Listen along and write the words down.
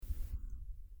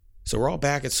So we're all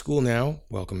back at school now.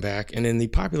 Welcome back. And in the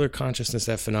popular consciousness,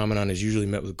 that phenomenon is usually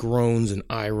met with groans and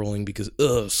eye rolling because,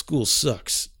 school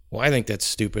sucks. Well, I think that's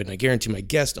stupid, and I guarantee my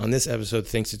guest on this episode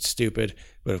thinks it's stupid,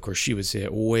 but of course she would say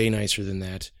it way nicer than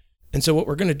that. And so what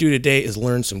we're going to do today is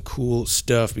learn some cool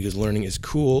stuff because learning is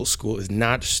cool, school is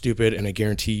not stupid, and I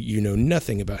guarantee you know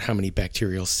nothing about how many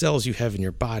bacterial cells you have in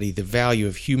your body, the value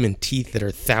of human teeth that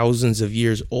are thousands of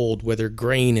years old, whether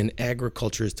grain and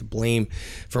agriculture is to blame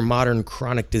for modern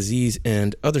chronic disease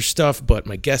and other stuff, but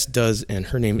my guest does, and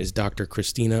her name is Dr.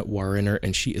 Christina Warinner,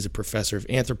 and she is a professor of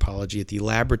anthropology at the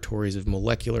Laboratories of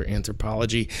Molecular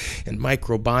Anthropology and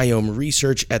Microbiome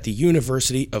Research at the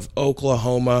University of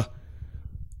Oklahoma.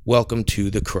 Welcome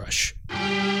to The Crush.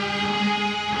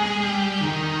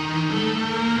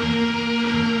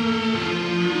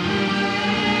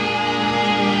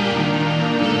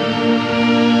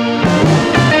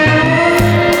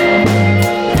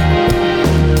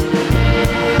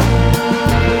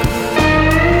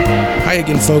 Hi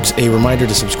again, folks. A reminder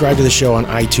to subscribe to the show on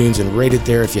iTunes and rate it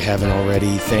there if you haven't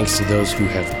already. Thanks to those who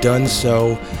have done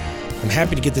so. I'm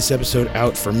happy to get this episode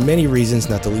out for many reasons,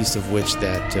 not the least of which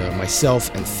that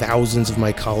myself and thousands of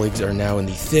my colleagues are now in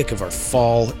the thick of our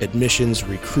fall admissions,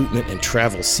 recruitment, and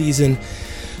travel season.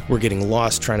 We're getting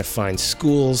lost trying to find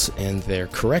schools and their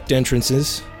correct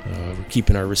entrances. We're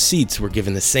keeping our receipts. We're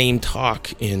giving the same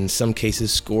talk, in some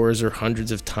cases scores or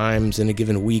hundreds of times in a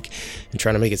given week, and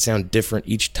trying to make it sound different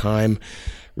each time,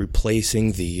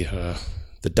 replacing the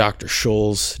Dr.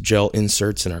 Scholl's gel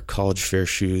inserts in our college fair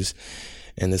shoes.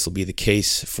 And this will be the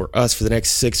case for us for the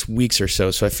next 6 weeks or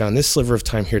so. So I found this sliver of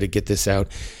time here to get this out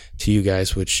to you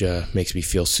guys, which makes me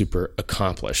feel super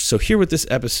accomplished. So here with this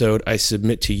episode, I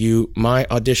submit to you my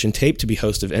audition tape to be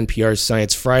host of NPR's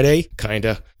Science Friday,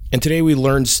 kinda. And today we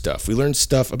learned stuff. We learned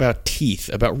stuff about teeth,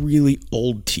 about really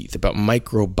old teeth, about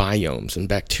microbiomes and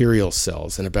bacterial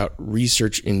cells, and about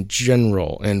research in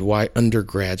general and why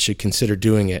undergrads should consider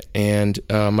doing it. And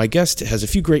my guest has a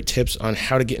few great tips on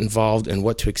how to get involved and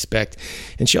what to expect.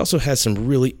 And she also has some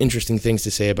really interesting things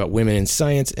to say about women in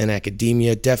science and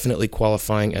academia, definitely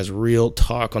qualifying as real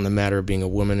talk on the matter of being a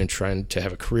woman and trying to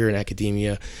have a career in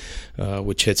academia,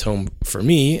 which hits home for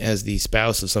me as the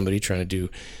spouse of somebody trying to do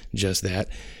just that.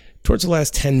 Towards the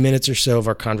last 10 minutes or so of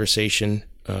our conversation,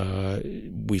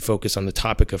 we focus on the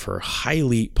topic of her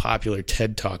highly popular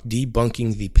TED Talk,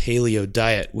 Debunking the Paleo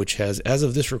Diet, which has, as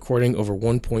of this recording, over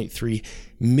 1.3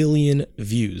 million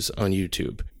views on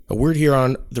YouTube. A word here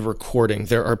on the recording.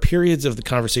 There are periods of the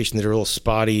conversation that are a little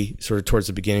spotty sort of towards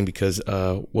the beginning because,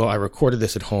 I recorded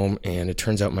this at home, and it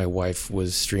turns out my wife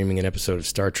was streaming an episode of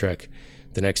Star Trek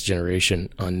The Next Generation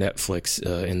on Netflix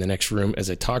in the next room as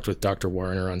I talked with Dr.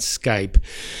 Warinner on Skype.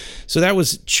 So that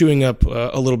was chewing up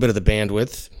a little bit of the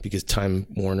bandwidth because Time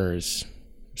Warner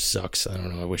sucks. I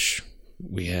don't know. I wish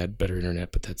we had better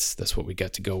internet, but that's what we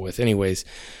got to go with. Anyways,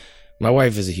 my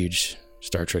wife is a huge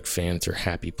Star Trek fan. It's her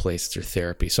happy place. It's her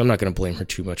therapy. So I'm not going to blame her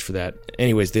too much for that.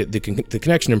 Anyways, the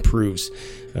connection improves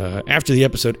after the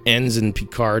episode ends and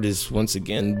Picard is once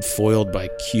again foiled by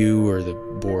Q or the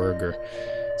Borg or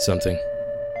something.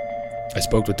 I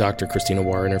spoke with Dr. Christina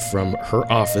Warinner from her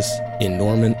office in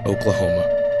Norman, Oklahoma.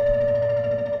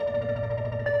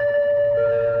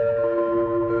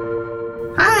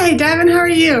 Hi, Davin. How are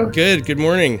you? Good. Good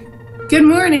morning. Good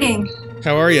morning.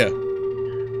 How are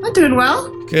you? I'm doing well.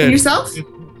 Good. And yourself?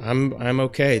 I'm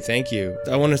okay. Thank you.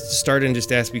 I want to start and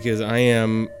just ask because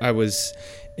I was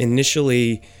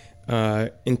initially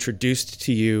introduced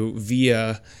to you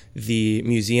via the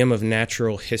Museum of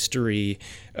Natural History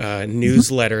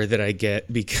newsletter that I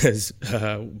get because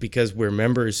we're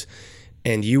members,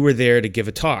 and you were there to give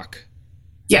a talk.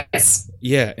 Yes.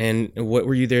 Yeah, and what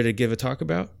were you there to give a talk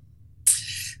about?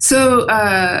 So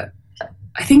I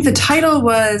think the title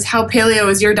was How Paleo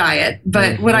is Your Diet,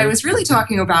 but what I was really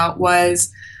talking about was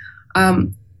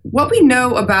what we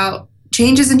know about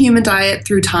changes in human diet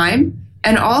through time,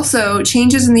 and also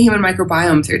changes in the human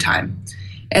microbiome through time,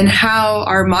 and how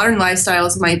our modern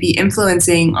lifestyles might be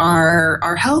influencing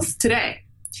our health today.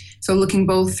 So looking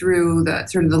both through the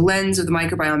sort of the lens of the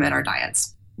microbiome and our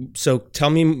diets. So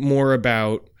tell me more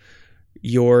about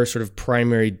your sort of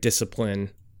primary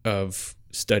discipline of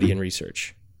study and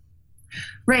research.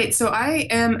 Right. So I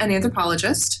am an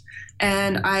anthropologist,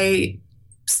 and I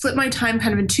split my time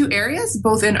kind of in two areas,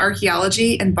 both in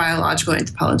archaeology and biological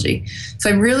anthropology. So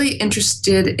I'm really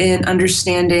interested in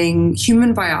understanding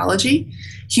human biology,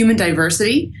 human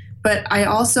diversity, but I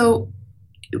also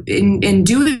in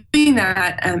doing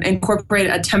that, incorporate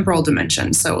a temporal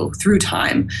dimension, so through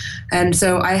time. And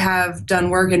so I have done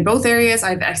work in both areas.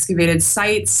 I've excavated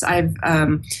sites.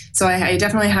 So I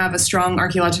definitely have a strong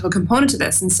archaeological component to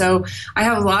this. And so I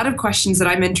have a lot of questions that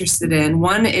I'm interested in.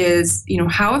 One is,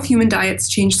 how have human diets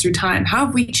changed through time? How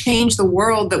have we changed the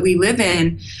world that we live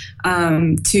in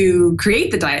to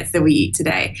create the diets that we eat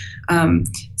today?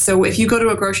 So if you go to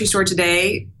a grocery store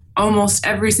today, almost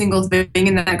every single thing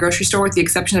in that grocery store, with the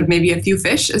exception of maybe a few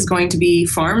fish, is going to be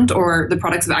farmed or the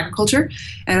products of agriculture.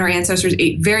 And our ancestors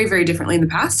ate very, very differently in the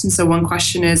past. And so one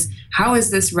question is, how has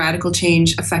this radical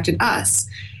change affected us?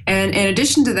 And in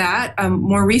addition to that,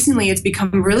 more recently, it's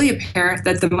become really apparent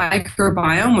that the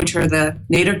microbiome, which are the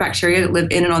native bacteria that live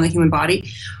in and on the human body,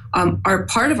 are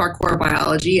part of our core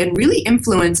biology and really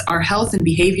influence our health and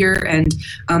behavior and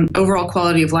overall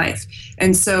quality of life.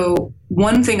 And so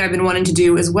one thing I've been wanting to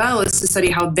do as well is to study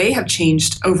how they have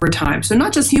changed over time. So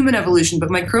not just human evolution, but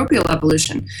microbial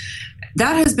evolution.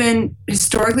 That has been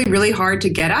historically really hard to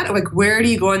get at. Like, where do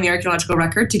you go in the archaeological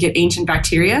record to get ancient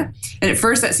bacteria? And at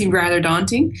first that seemed rather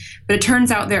daunting, but it turns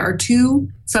out there are two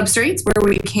substrates where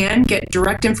we can get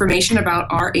direct information about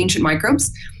our ancient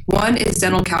microbes. One is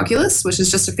dental calculus, which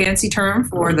is just a fancy term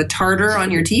for the tartar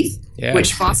on your teeth,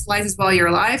 which fossilizes while you're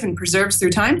alive and preserves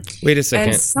through time. Wait a second.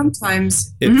 And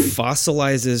sometimes it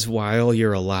fossilizes while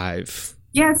you're alive.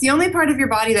 Yeah, it's the only part of your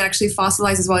body that actually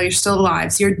fossilizes while you're still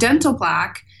alive. So your dental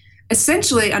plaque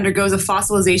essentially undergoes a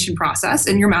fossilization process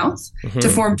in your mouth to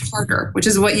form tartar, which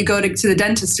is what you go to the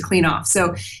dentist to clean off.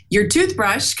 So your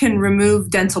toothbrush can remove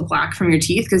dental plaque from your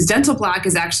teeth, because dental plaque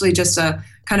is actually just a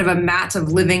kind of a mat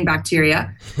of living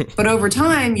bacteria. But over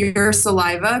time, your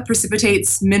saliva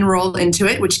precipitates mineral into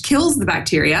it, which kills the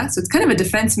bacteria. So it's kind of a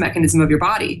defense mechanism of your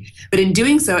body. But in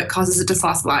doing so, it causes it to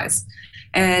fossilize.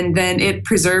 And then it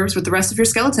preserves with the rest of your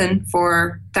skeleton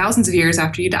for thousands of years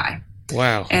after you die.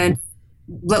 Wow. And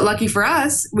lucky for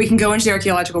us, we can go into the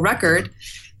archaeological record.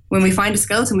 When we find a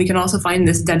skeleton, we can also find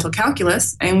this dental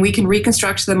calculus, and we can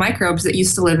reconstruct the microbes that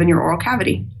used to live in your oral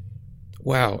cavity.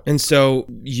 Wow. And so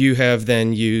you have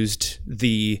then used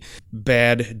the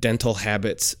bad dental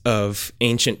habits of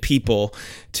ancient people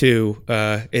to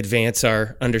advance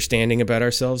our understanding about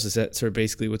ourselves. Is that sort of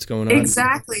basically what's going on?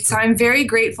 Exactly. So I'm very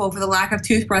grateful for the lack of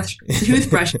toothbrush in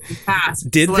the past.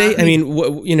 Did they? I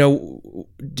mean,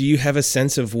 do you have a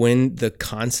sense of when the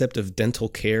concept of dental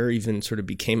care even sort of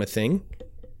became a thing?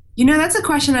 That's a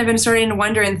question I've been starting to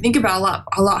wonder and think about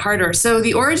a lot harder. So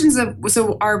the origins of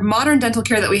our modern dental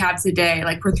care that we have today,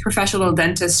 like professional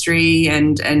dentistry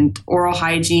and oral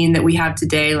hygiene that we have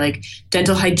today, like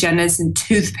dental hygienists and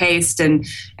toothpaste and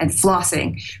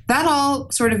flossing, that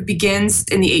all sort of begins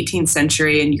in the 18th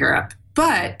century in Europe.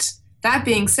 But that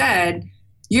being said,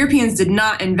 Europeans did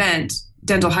not invent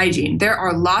dental hygiene. There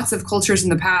are lots of cultures in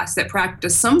the past that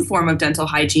practice some form of dental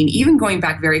hygiene, even going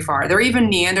back very far. There are even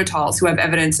Neanderthals who have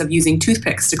evidence of using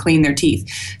toothpicks to clean their teeth.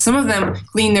 Some of them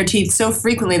clean their teeth so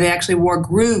frequently they actually wore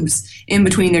grooves in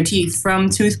between their teeth from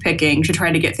toothpicking to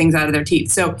try to get things out of their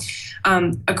teeth. So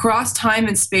across time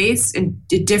and space, at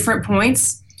different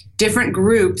points, different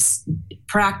groups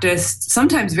practiced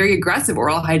sometimes very aggressive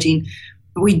oral hygiene.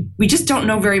 We just don't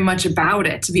know very much about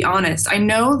it, to be honest. I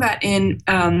know that in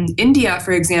India,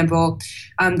 for example,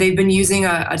 they've been using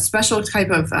a special type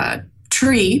of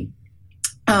tree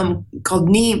called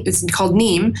neem. It's called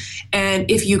neem, and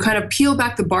if you kind of peel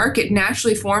back the bark, it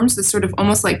naturally forms this sort of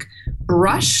almost like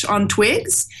brush on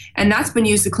twigs, and that's been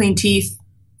used to clean teeth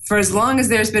for as long as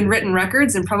there's been written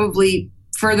records, and probably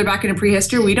further back into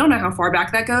prehistory. We don't know how far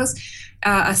back that goes.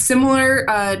 A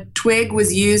similar twig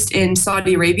was used in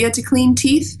Saudi Arabia to clean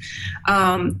teeth.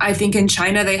 I think in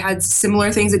China they had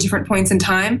similar things at different points in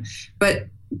time, but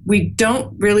we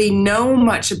don't really know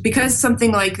much because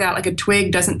something like that, like a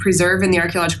twig, doesn't preserve in the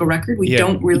archaeological record. We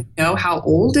don't really know how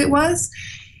old it was.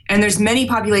 And there's many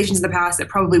populations in the past that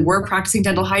probably were practicing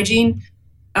dental hygiene,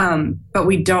 but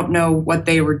we don't know what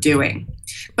they were doing.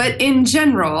 But in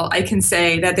general, I can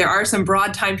say that there are some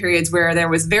broad time periods where there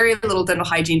was very little dental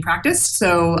hygiene practiced.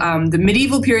 So the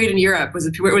medieval period in Europe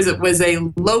was a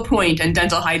low point in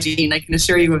dental hygiene. I can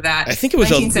assure you of that. I think it was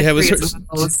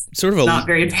sort of a not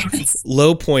very advanced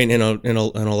low point in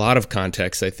a lot of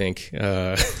contexts. I think,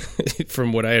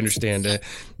 from what I understand,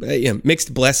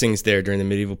 mixed blessings there during the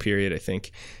medieval period. I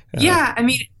think. Yeah, I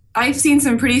mean, I've seen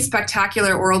some pretty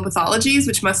spectacular oral pathologies,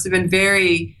 which must have been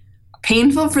very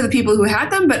painful for the people who had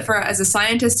them, but as a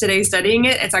scientist today studying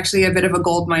it, it's actually a bit of a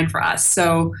gold mine for us.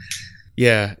 So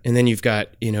yeah, and then you've got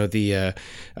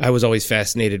I was always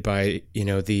fascinated by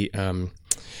the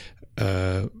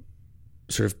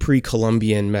sort of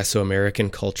pre-Columbian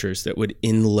Mesoamerican cultures that would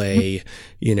inlay,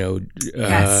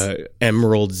 Yes.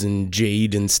 emeralds and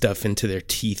jade and stuff into their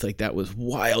teeth. Like, that was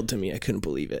wild to me. I couldn't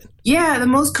believe it. Yeah, the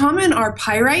most common are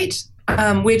pyrite,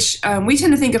 which we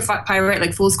tend to think of pyrite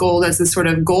like fool's gold as this sort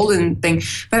of golden thing,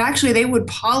 but actually they would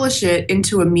polish it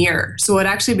into a mirror. So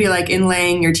it'd actually be like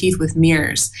inlaying your teeth with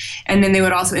mirrors, and then they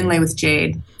would also inlay with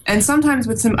jade, and sometimes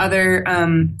with some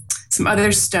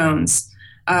other stones.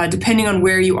 Depending on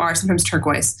where you are, sometimes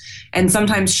turquoise and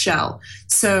sometimes shell,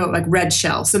 so like red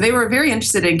shell. So they were very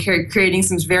interested in creating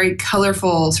some very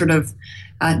colorful sort of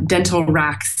dental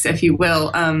racks, if you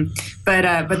will.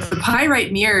 But the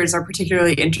pyrite mirrors are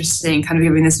particularly interesting, kind of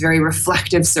giving this very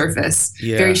reflective surface,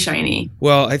 very shiny.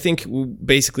 Well, I think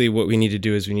basically what we need to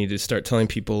do is we need to start telling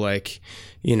people like,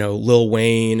 Lil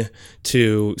Wayne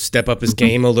to step up his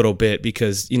game a little bit,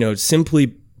 because,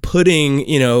 simply putting,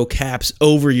 caps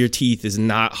over your teeth is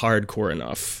not hardcore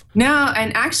enough. No,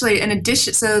 and actually, in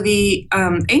addition, so the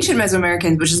ancient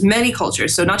Mesoamericans, which is many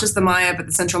cultures, so not just the Maya, but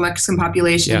the Central Mexican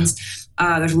populations,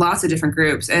 there's lots of different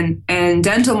groups, and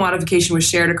dental modification was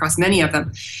shared across many of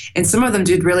them. And some of them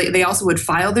they also would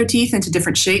file their teeth into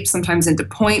different shapes, sometimes into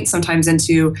points, sometimes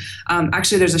into,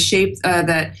 actually there's a shape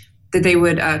that they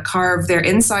would carve their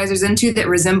incisors into that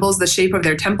resembles the shape of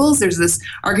their temples. There's this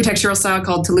architectural style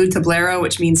called talud tablero,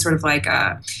 which means sort of like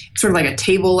a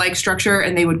table-like structure,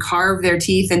 and they would carve their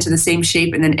teeth into the same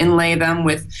shape and then inlay them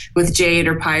with jade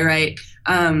or pyrite.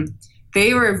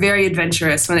 They were very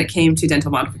adventurous when it came to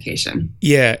dental modification.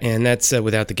 Yeah, and that's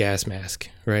without the gas mask,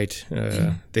 right?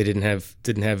 They didn't have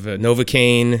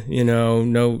Novocaine,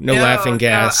 no laughing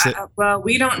gas. Well,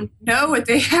 we don't know what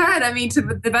they had. I mean, to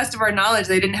the best of our knowledge,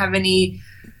 they didn't have any.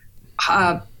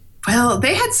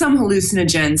 They had some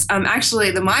hallucinogens.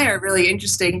 Actually, the Maya are really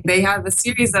interesting. They have a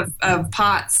series of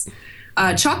pots.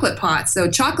 Chocolate pots.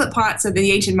 So chocolate pots of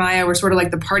the ancient Maya were sort of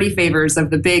like the party favors of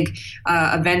the big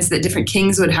events that different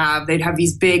kings would have. They'd have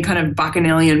these big kind of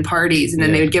bacchanalian parties, and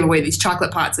then they would give away these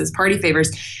chocolate pots as party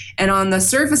favors. And on the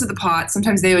surface of the pot,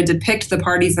 sometimes they would depict the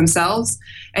parties themselves.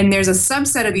 And there's a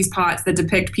subset of these pots that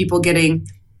depict people getting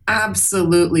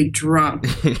absolutely drunk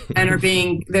and are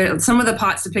being there. Some of the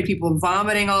pots depict people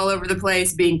vomiting all over the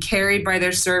place, being carried by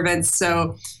their servants.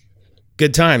 So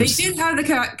good times. They did have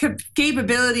the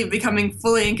capability of becoming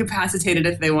fully incapacitated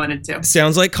if they wanted to.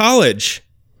 Sounds like college.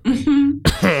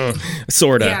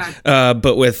 Sorta. Yeah.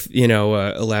 But with,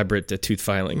 elaborate tooth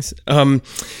filings.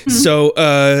 So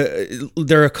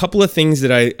there are a couple of things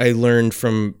that I learned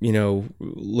from,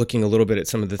 looking a little bit at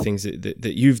some of the things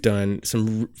that you've done,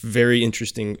 some very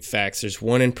interesting facts. There's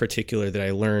one in particular that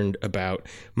I learned about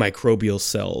microbial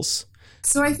cells.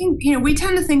 So I think, we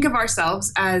tend to think of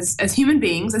ourselves as human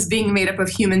beings, as being made up of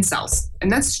human cells.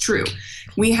 And that's true.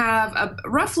 We have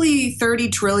roughly 30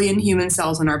 trillion human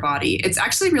cells in our body. It's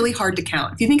actually really hard to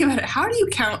count. If you think about it, how do you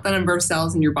count the number of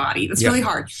cells in your body? That's really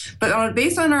hard. But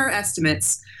based on our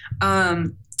estimates,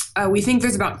 we think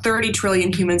there's about 30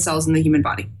 trillion human cells in the human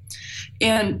body.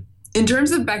 And in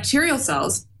terms of bacterial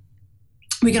cells,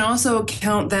 we can also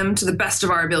count them to the best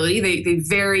of our ability. They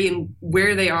vary in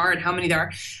where they are and how many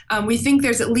there are. We think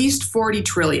there's at least 40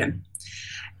 trillion.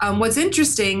 What's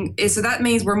interesting is, so that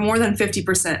means we're more than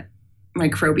 50%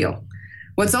 microbial.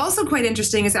 What's also quite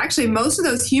interesting is actually most of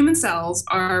those human cells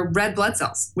are red blood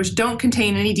cells, which don't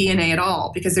contain any DNA at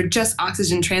all because they're just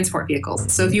oxygen transport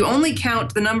vehicles. So if you only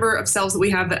count the number of cells that we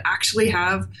have that actually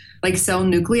have like cell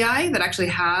nuclei that actually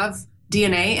have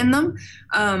DNA in them,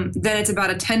 then it's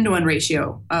about a 10-to-1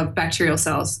 ratio of bacterial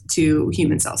cells to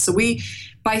human cells. So we,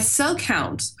 by cell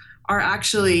count, are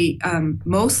actually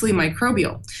mostly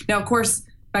microbial. Now, of course,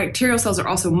 bacterial cells are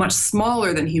also much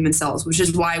smaller than human cells, which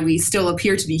is why we still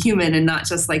appear to be human and not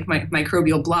just like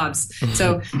microbial blobs.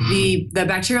 So the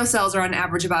bacterial cells are on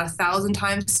average about 1,000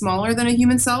 times smaller than a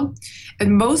human cell,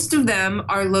 and most of them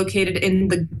are located in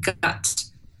the gut.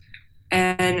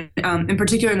 And in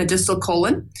particular in the distal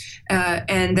colon.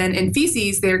 And then in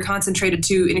feces, they're concentrated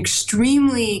to an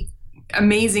extremely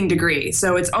amazing degree.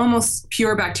 So it's almost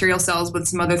pure bacterial cells with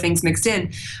some other things mixed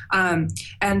in. And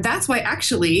that's why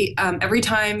actually every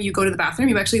time you go to the bathroom,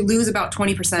 you actually lose about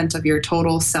 20% of your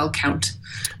total cell count,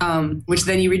 which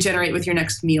then you regenerate with your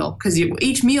next meal, because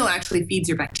each meal actually feeds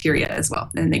your bacteria as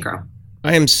well, and they grow.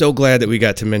 I am so glad that we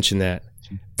got to mention that.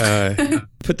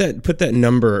 Put that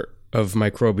number of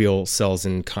microbial cells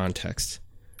in context.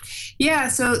 Yeah,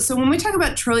 so when we talk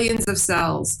about trillions of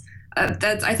cells,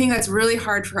 I think that's really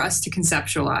hard for us to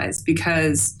conceptualize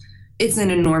because it's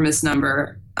an enormous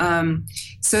number.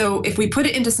 So if we put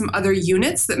it into some other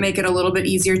units that make it a little bit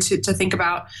easier to think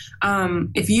about,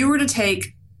 if you were to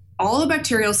take all the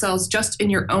bacterial cells just in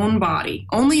your own body,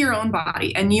 only your own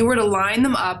body, and you were to line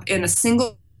them up in a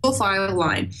single file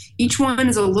line. Each one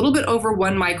is a little bit over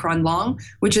 1 micron long,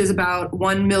 which is about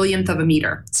 1/1,000,000th of a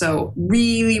meter. So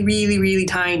really, really, really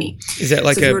tiny. Is that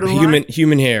like a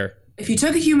human hair? If you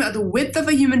took the width of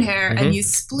a human hair and you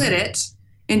split it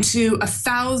into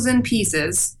 1,000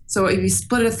 pieces, so if you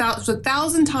split it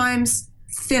 1,000 times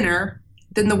thinner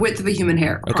than the width of a human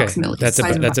hair, approximately. That's a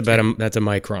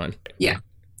micron. Yeah.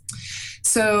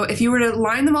 So if you were to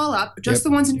line them all up, just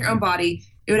the ones in your own body,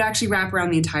 it would actually wrap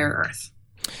around the entire Earth.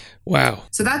 Wow.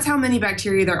 So that's how many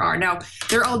bacteria there are. Now,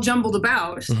 they're all jumbled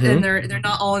about, and they're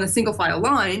not all in a single file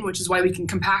line, which is why we can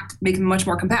make them much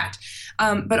more compact.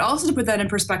 But also to put that in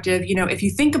perspective, if you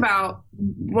think about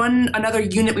another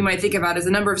unit we might think about is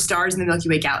the number of stars in the Milky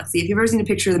Way galaxy. If you've ever seen a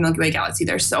picture of the Milky Way galaxy,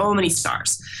 there's so many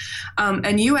stars.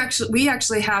 And we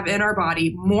actually have in our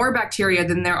body more bacteria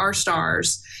than there are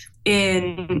stars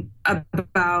in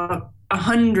about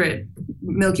 100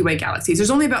 Milky Way galaxies. There's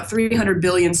only about 300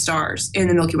 billion stars in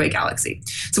the Milky Way galaxy.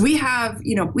 So we have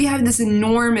this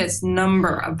enormous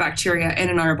number of bacteria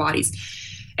in our bodies.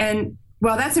 And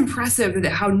while that's impressive,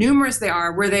 that how numerous they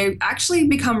are, where they actually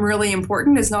become really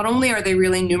important is not only are they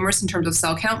really numerous in terms of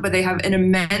cell count, but they have an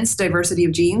immense diversity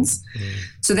of genes.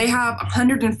 So they have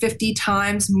 150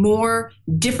 times more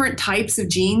different types of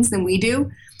genes than we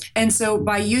do. And so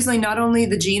by using not only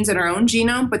the genes in our own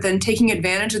genome, but then taking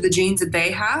advantage of the genes that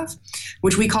they have,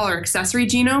 which we call our accessory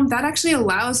genome, that actually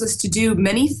allows us to do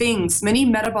many things, many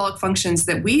metabolic functions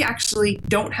that we actually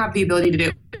don't have the ability to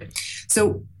do.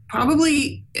 So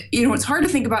probably, it's hard to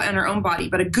think about in our own body,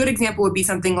 but a good example would be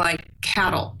something like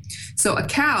cattle. So a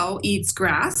cow eats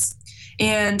grass,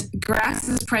 and grass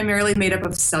is primarily made up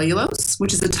of cellulose,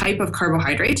 which is a type of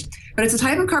carbohydrate, but it's a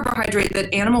type of carbohydrate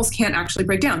that animals can't actually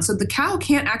break down. So the cow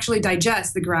can't actually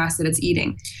digest the grass that it's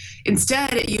eating.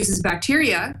 Instead, it uses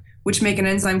bacteria, which make an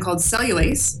enzyme called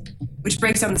cellulase, which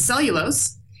breaks down the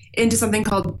cellulose into something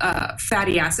called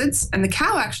fatty acids, and the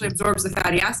cow actually absorbs the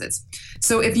fatty acids.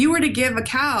 So if you were to give a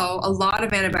cow a lot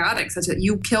of antibiotics such that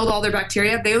you killed all their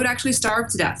bacteria, they would actually starve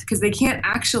to death because they can't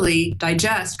actually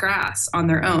digest grass on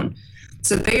their own.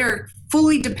 So they are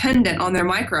fully dependent on their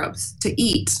microbes to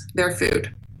eat their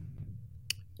food.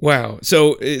 Wow.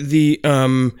 So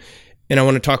and I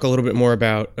want to talk a little bit more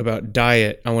about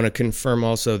diet. I want to confirm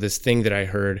also this thing that I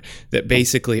heard, that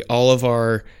basically all of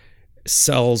our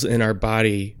cells in our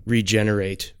body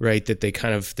regenerate, right?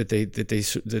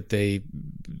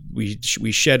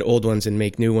 We shed old ones and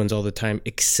make new ones all the time,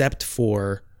 except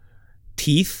for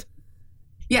teeth.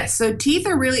 Yes. So teeth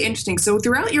are really interesting. So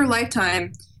throughout your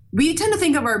lifetime, we tend to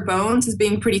think of our bones as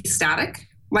being pretty static,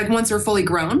 like once they're fully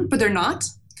grown, but they're not.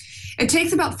 It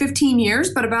takes about 15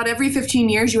 years, but about every 15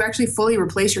 years, you actually fully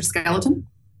replace your skeleton.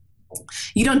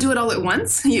 You don't do it all at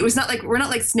once. We're not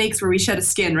like snakes where we shed a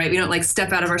skin, right? We don't like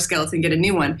step out of our skeleton and get a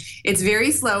new one. It's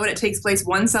very slow and it takes place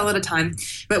one cell at a time,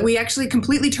 but we actually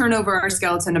completely turn over our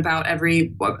skeleton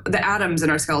the atoms in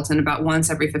our skeleton about once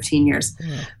every 15 years.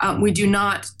 Yeah. We do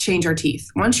not change our teeth.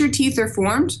 Once your teeth are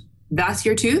formed, that's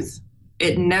your tooth.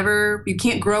 You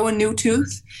can't grow a new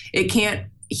tooth. It can't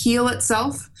heal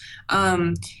itself.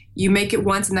 You make it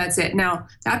once and that's it. Now,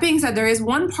 that being said, there is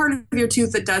one part of your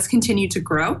tooth that does continue to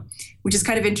grow, which is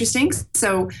kind of interesting.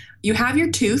 So you have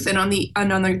your tooth, and on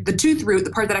the tooth root,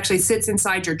 the part that actually sits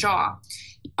inside your jaw,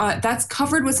 that's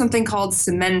covered with something called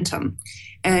cementum.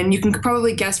 And you can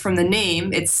probably guess from the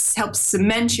name, it helps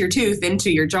cement your tooth into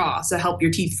your jaw, so prevent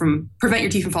your teeth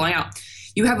from falling out.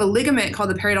 You have a ligament called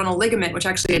the periodontal ligament, which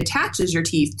actually attaches your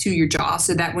teeth to your jaw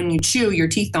so that when you chew, your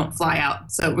teeth don't fly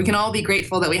out. So we can all be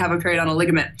grateful that we have a periodontal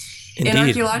ligament. Indeed. In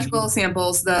archaeological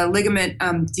samples, the ligament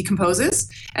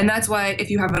decomposes, and that's why if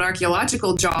you have an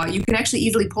archaeological jaw, you can actually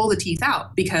easily pull the teeth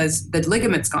out because the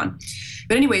ligament's gone.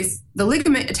 But anyways, the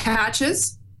ligament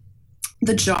attaches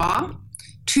the jaw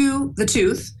to the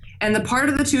tooth, and the part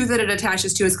of the tooth that it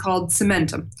attaches to is called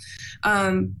cementum.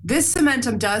 This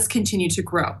cementum does continue to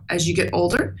grow as you get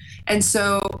older. And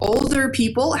so older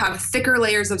people have thicker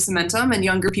layers of cementum and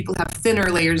younger people have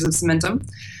thinner layers of cementum.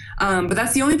 But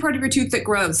that's the only part of your tooth that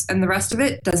grows, and the rest of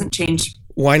it doesn't change.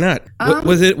 Why not?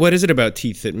 What is it about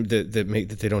teeth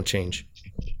that they don't change?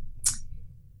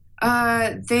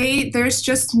 There's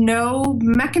just no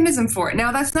mechanism for it.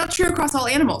 Now, that's not true across all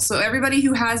animals. So everybody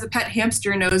who has a pet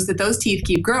hamster knows that those teeth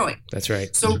keep growing. That's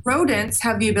right. So rodents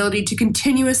have the ability to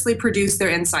continuously produce their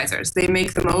incisors. They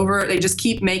make them they just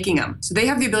keep making them. So they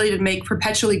have the ability to make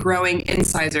perpetually growing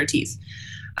incisor teeth.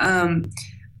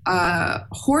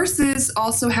 Horses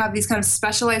also have these kind of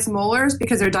specialized molars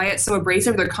because their diet's so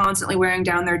abrasive, they're constantly wearing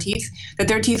down their teeth, that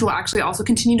their teeth will actually also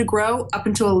continue to grow up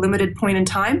until a limited point in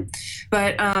time.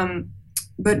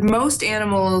 But most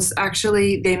animals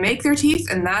actually, they make their teeth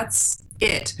and that's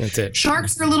it. That's it.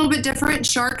 Sharks are a little bit different.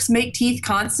 Sharks make teeth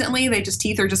constantly.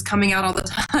 Teeth are just coming out all the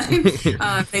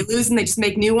time. They lose them, they just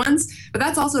make new ones. But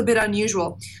that's also a bit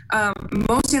unusual.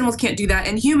 Most animals can't do that,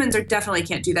 and humans definitely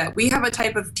can't do that. We have a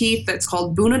type of teeth that's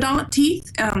called bunodont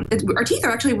teeth. Our teeth are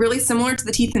actually really similar to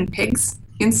the teeth in pigs,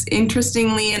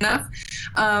 interestingly enough.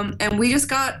 And we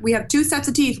have two sets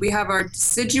of teeth. We have our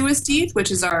deciduous teeth, which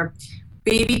is our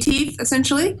baby teeth,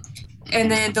 essentially.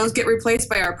 And then those get replaced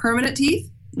by our permanent teeth.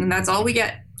 And that's all we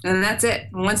get. And that's it.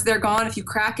 And once they're gone, if you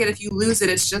crack it, if you lose it,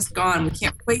 it's just gone. We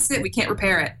can't replace it. We can't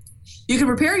repair it. You can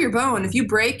repair your bone. If you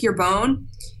break your bone,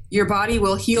 your body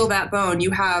will heal that bone.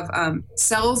 You have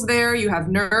cells there. You have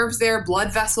nerves there,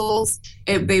 blood vessels.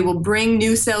 They will bring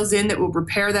new cells in that will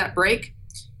repair that break.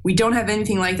 We don't have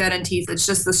anything like that in teeth. It's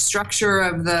just the structure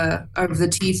of the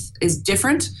teeth is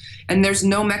different, and there's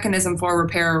no mechanism for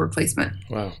repair or replacement.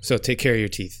 Wow. So take care of your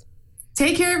teeth.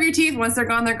 Take care of your teeth. Once they're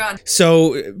gone, they're gone.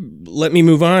 So let me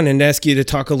move on and ask you to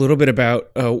talk a little bit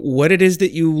about what it is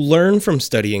that you learn from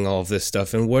studying all of this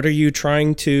stuff, and what are you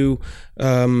trying to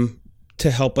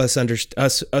help us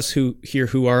us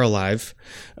who are alive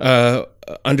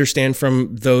understand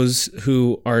from those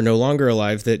who are no longer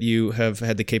alive that you have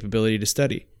had the capability to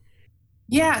study.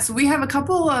 Yeah, so we have a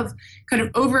couple of kind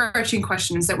of overarching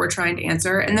questions that we're trying to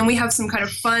answer, and then we have some kind of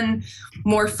fun,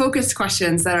 more focused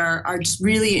questions that are just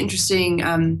really interesting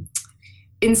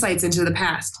insights into the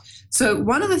past. So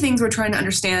one of the things we're trying to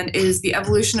understand is the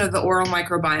evolution of the oral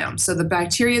microbiome. So the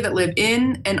bacteria that live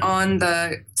in and on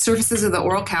the surfaces of the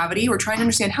oral cavity, we're trying to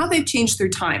understand how they've changed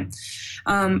through time.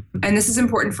 And this is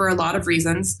important for a lot of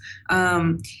reasons.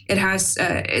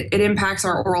 It impacts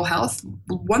our oral health.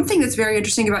 One thing that's very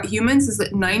interesting about humans is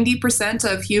that 90%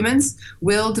 of humans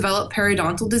will develop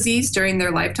periodontal disease during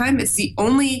their lifetime.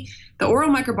 The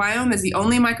oral microbiome is the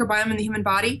only microbiome in the human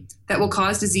body that will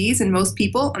cause disease in most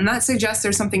people, and that suggests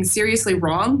there's something seriously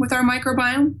wrong with our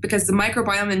microbiome, because the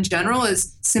microbiome in general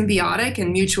is symbiotic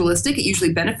and mutualistic. It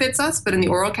usually benefits us, but in the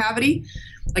oral cavity,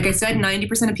 like I said,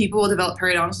 90% of people will develop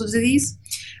periodontal disease,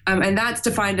 and that's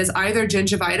defined as either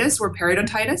gingivitis or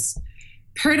periodontitis.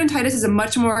 Periodontitis is a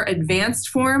much more advanced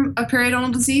form of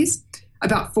periodontal disease.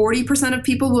 About 40% of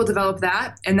people will develop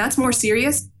that, and that's more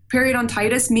serious.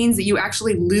 Periodontitis means that you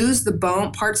actually lose the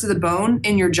bone, parts of the bone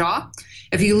in your jaw.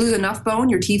 If you lose enough bone,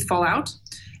 your teeth fall out.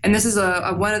 And this is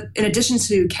in addition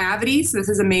to cavities, this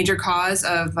is a major cause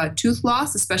of tooth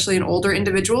loss, especially in older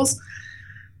individuals.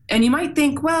 And you might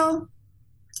think, well,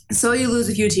 so you lose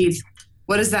a few teeth.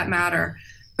 What does that matter?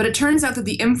 But it turns out that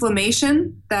the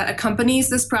inflammation that accompanies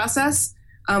this process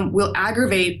will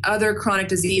aggravate other chronic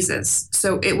diseases.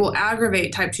 So it will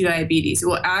aggravate type 2 diabetes. It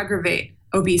will aggravate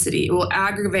obesity. It will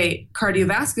aggravate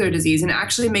cardiovascular disease and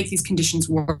actually make these conditions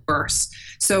worse.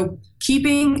 So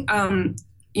keeping,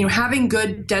 having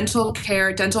good dental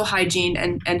care, dental hygiene,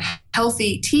 and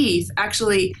healthy teeth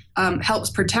actually helps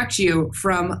protect you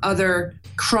from other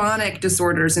chronic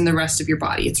disorders in the rest of your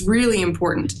body. It's really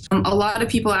important. A lot of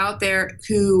people out there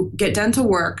who get dental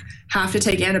work have to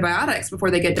take antibiotics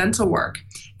before they get dental work.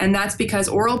 And that's because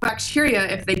oral bacteria,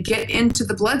 if they get into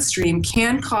the bloodstream,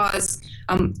 can cause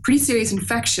pretty serious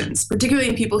infections, particularly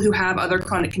in people who have other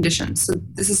chronic conditions. So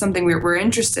this is something we're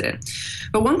interested in.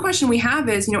 But one question we have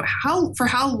is, for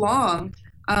how long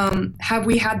have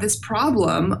we had this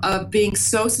problem of being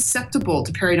so susceptible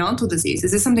to periodontal disease?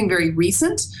 Is this something very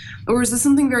recent, or is this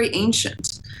something very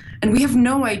ancient? And we have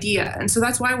no idea. And so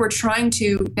that's why we're trying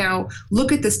to now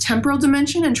look at this temporal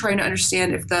dimension and trying to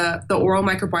understand if the oral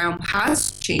microbiome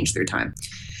has changed through time.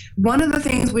 One of the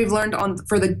things we've learned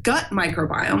for the gut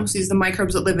microbiomes, these are the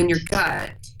microbes that live in your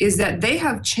gut, is that they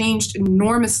have changed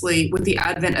enormously with the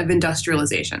advent of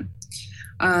industrialization.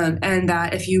 And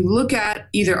that if you look at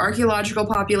either archaeological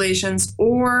populations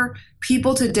or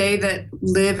people today that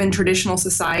live in traditional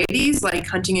societies like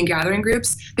hunting and gathering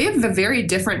groups, they have a very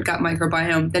different gut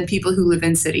microbiome than people who live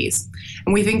in cities.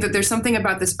 And we think that there's something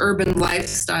about this urban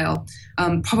lifestyle,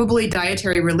 probably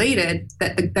dietary related,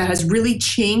 that has really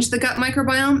changed the gut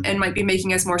microbiome and might be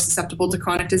making us more susceptible to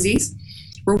chronic disease.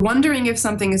 We're wondering if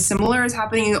something is similar is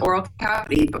happening in the oral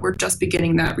cavity, but we're just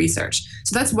beginning that research.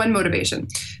 So that's one motivation.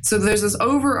 So there's this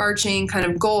overarching kind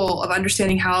of goal of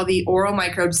understanding how the oral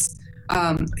microbes,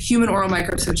 human oral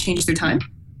microbes, have changed through time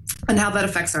and how that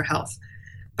affects our health.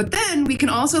 But then we can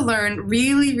also learn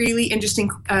really, really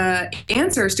interesting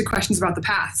answers to questions about the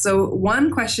past. So one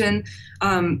question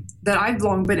that I've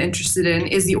long been interested in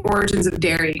is the origins of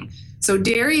dairying. So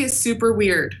dairy is super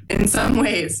weird in some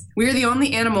ways. We're the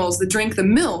only animals that drink the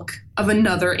milk of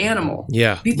another animal.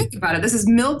 Yeah. If you think about it, this is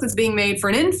milk that's being made for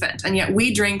an infant, and yet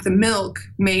we drink the milk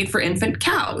made for infant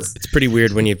cows. It's pretty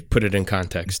weird when you put it in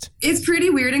context. It's pretty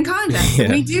weird in context. Yeah.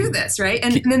 We do this, right?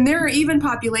 And then there are even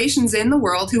populations in the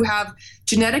world who have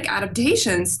genetic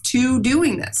adaptations to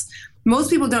doing this. Most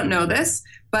people don't know this,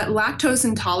 but lactose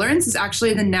intolerance is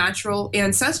actually the natural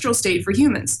ancestral state for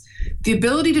humans. The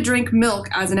ability to drink milk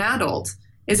as an adult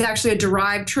is actually a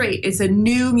derived trait. It's a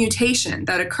new mutation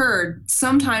that occurred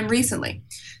sometime recently.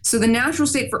 So the natural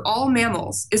state for all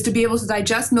mammals is to be able to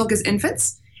digest milk as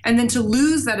infants and then to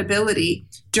lose that ability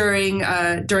during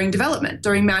development,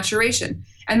 during maturation.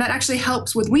 And that actually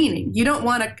helps with weaning. You don't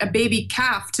want a baby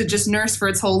calf to just nurse for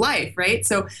its whole life, right?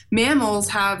 So mammals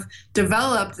have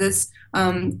developed this,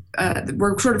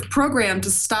 we're sort of programmed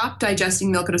to stop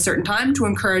digesting milk at a certain time to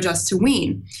encourage us to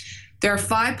wean. There are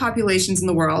 5 populations in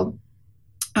the world,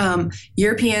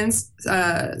 Europeans,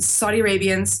 Saudi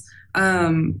Arabians,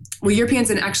 Europeans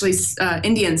and actually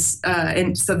Indians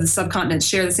in the subcontinent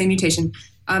share the same mutation.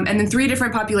 And then 3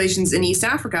 different populations in East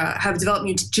Africa have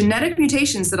developed genetic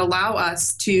mutations that allow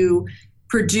us to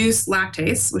produce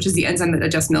lactase, which is the enzyme that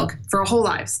digests milk, for our whole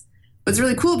lives. What's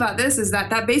really cool about this is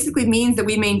that basically means that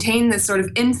we maintain this sort of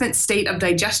infant state of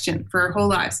digestion for our whole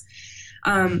lives.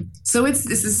 So it's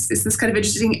this kind of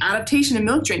interesting adaptation in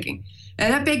milk drinking.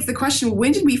 And that begs the question,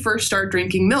 when did we first start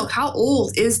drinking milk? How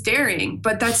old is dairying?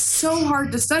 But that's so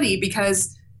hard to study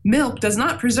because milk does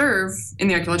not preserve in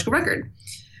the archaeological record.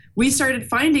 We started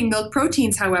finding milk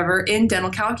proteins, however, in dental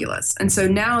calculus. And so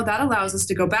now that allows us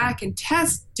to go back and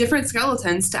test different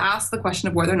skeletons to ask the question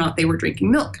of whether or not they were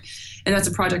drinking milk. And that's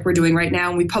a project we're doing right now,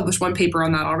 and we published 1 paper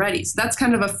on that already. So that's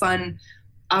kind of a fun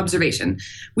observation.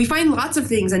 We find lots of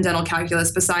things in dental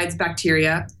calculus besides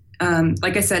bacteria.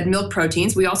 Like I said, milk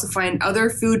proteins. We also find other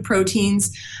food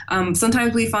proteins.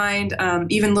 Sometimes we find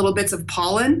even little bits of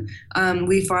pollen.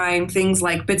 We find things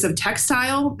like bits of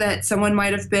textile that someone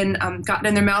might have been gotten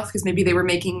in their mouth because maybe they were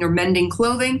making or mending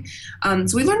clothing.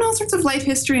 So we learn all sorts of life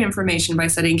history information by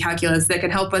studying calculus that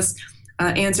can help us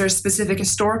answer specific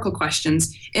historical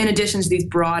questions in addition to these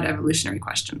broad evolutionary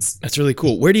questions. That's really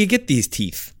cool. Where do you get these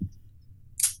teeth?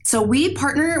 So we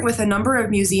partner with a number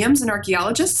of museums and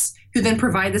archaeologists who then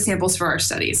provide the samples for our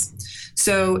studies.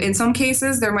 So in some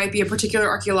cases, there might be a particular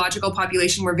archaeological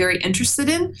population we're very interested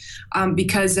in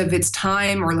because of its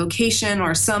time or location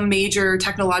or some major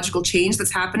technological change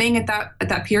that's happening at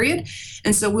that period.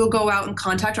 And so we'll go out and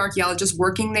contact archaeologists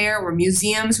working there or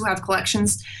museums who have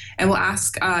collections, and we'll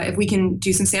ask if we can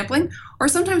do some sampling. Or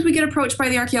sometimes we get approached by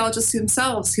the archaeologists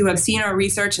themselves who have seen our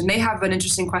research and they have an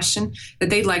interesting question that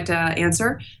they'd like to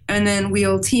answer. And then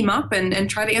we'll team up and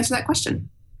try to answer that question.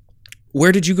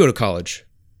 Where did you go to college?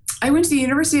 I went to the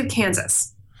University of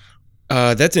Kansas.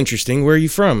 That's interesting. Where are you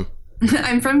from?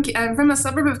 I'm from a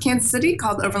suburb of Kansas City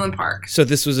called Overland Park. So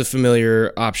this was a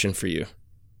familiar option for you.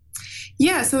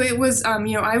 Yeah, so it was,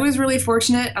 I was really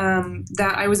fortunate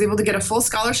that I was able to get a full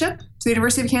scholarship to the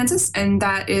University of Kansas, and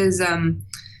that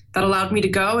allowed me to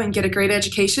go and get a great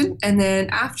education. And then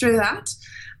after that,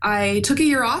 I took a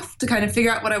year off to kind of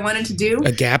figure out what I wanted to do.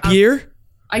 A gap year?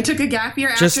 I took a gap year.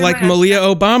 Just like Malia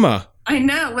Obama. I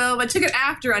know. Well, I took it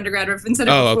after undergraduate instead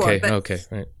of before. Okay,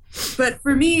 right. But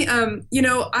for me,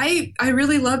 I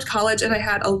really loved college and I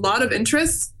had a lot of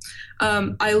interests.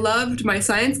 I loved my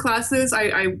science classes.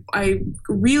 I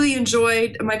really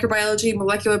enjoyed microbiology,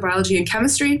 molecular biology, and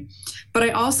chemistry. But I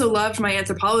also loved my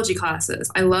anthropology classes.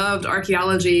 I loved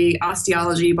archaeology,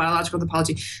 osteology, biological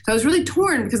anthropology. So I was really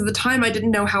torn because at the time I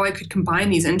didn't know how I could combine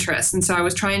these interests. And so I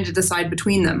was trying to decide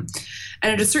between them.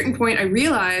 And at a certain point, I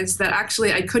realized that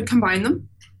actually I could combine them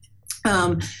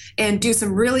and do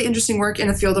some really interesting work in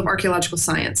the field of archaeological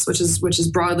science, which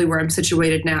is broadly where I'm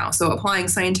situated now. So applying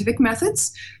scientific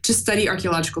methods to study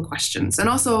archaeological questions and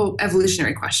also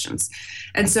evolutionary questions.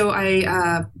 And so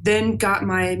I then got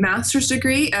my master's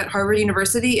degree at Harvard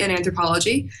University in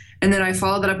anthropology. And then I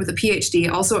followed that up with a PhD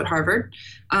also at Harvard,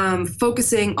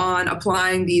 focusing on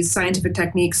applying these scientific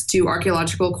techniques to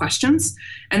archaeological questions.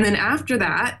 And then after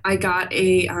that,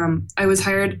 I was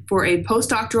hired for a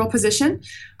postdoctoral position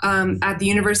at the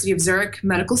University of Zurich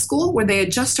Medical School, where they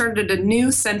had just started a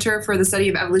new center for the study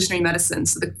of evolutionary medicine.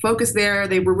 So the focus there,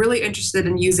 they were really interested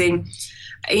in using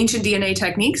ancient DNA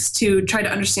techniques to try to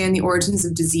understand the origins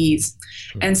of disease.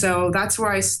 And so that's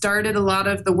where I started a lot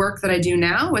of the work that I do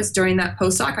now. Was during that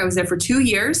postdoc. I was there for 2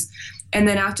 years. And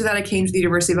then after that, I came to the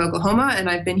University of Oklahoma, and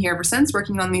I've been here ever since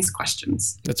working on these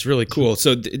questions. That's really cool.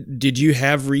 So did you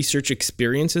have research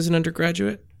experience as an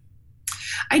undergraduate?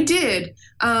 I did,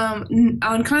 on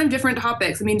kind of different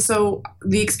topics. I mean, so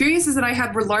the experiences that I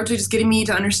had were largely just getting me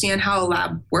to understand how a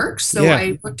lab works. So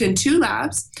I worked in 2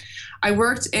 labs. I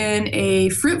worked in a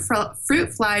fruit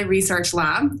fly research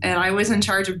lab, and I was in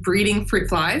charge of breeding fruit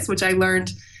flies, which I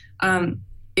learned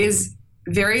is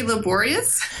very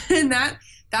laborious. And that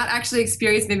actually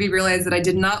experience made me realize that I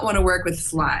did not want to work with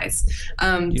flies.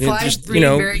 Flies breed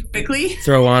very quickly.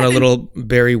 Throw on a little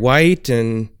Berry White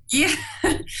and... Yeah.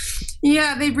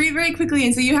 Yeah, they breed very quickly.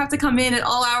 And so you have to come in at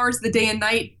all hours of the day and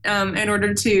night in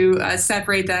order to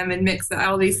separate them and mix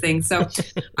all these things. So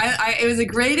it was a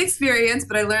great experience,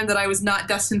 but I learned that I was not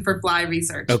destined for fly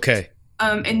research. Okay.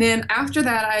 And then after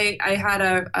that, I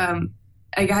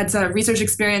had some research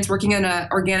experience working in an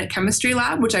organic chemistry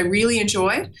lab, which I really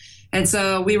enjoyed. And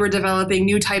so we were developing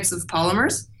new types of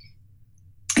polymers.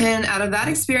 And out of that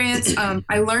experience,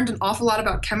 I learned an awful lot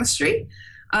about chemistry.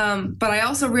 But I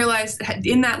also realized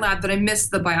in that lab that I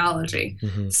missed the biology.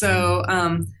 Mm-hmm. So,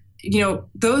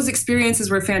 those experiences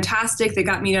were fantastic. They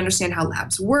got me to understand how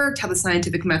labs worked, how the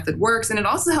scientific method works. And it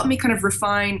also helped me kind of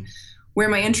refine where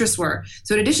my interests were.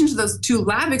 So in addition to those 2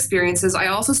 lab experiences, I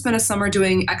also spent a summer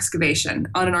doing excavation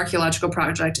on an archaeological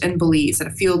project in Belize at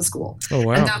a field school. Oh,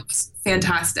 wow. And that was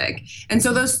fantastic. And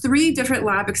so those 3 different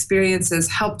lab experiences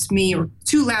helped me, or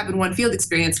 2 lab and 1 field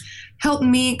experience, helped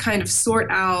me kind of sort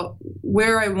out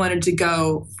where I wanted to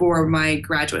go for my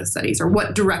graduate studies or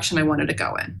what direction I wanted to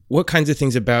go in. What kinds of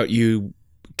things about you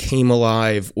came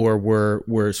alive or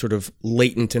were sort of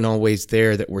latent and always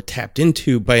there that were tapped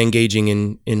into by engaging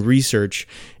in research?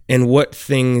 And in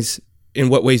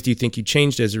what ways do you think you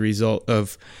changed as a result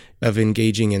of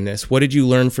engaging in this? What did you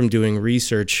learn from doing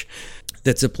research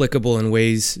that's applicable in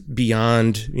ways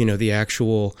beyond, the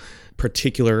actual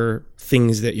particular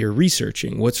things that you're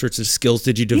researching? What sorts of skills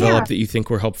did you develop that you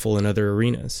think were helpful in other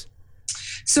arenas?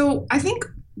 So I think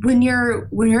when you're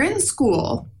in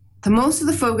school, the most of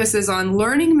the focus is on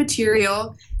learning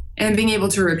material and being able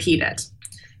to repeat it.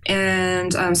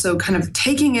 And so kind of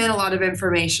taking in a lot of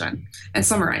information and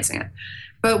summarizing it.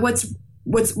 But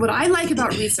what I like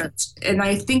about research, and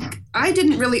I think I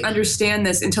didn't really understand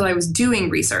this until I was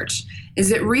doing research, is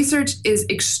that research is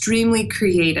extremely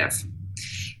creative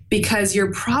because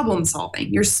you're problem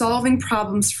solving. You're solving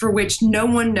problems for which no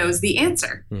one knows the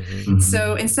answer. Mm-hmm.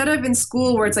 So instead of in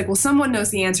school where it's like, well, someone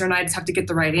knows the answer and I just have to get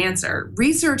the right answer,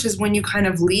 research is when you kind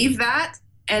of leave that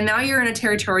and now you're in a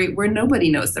territory where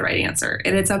nobody knows the right answer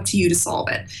and it's up to you to solve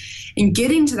it. And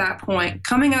getting to that point,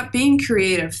 coming up, being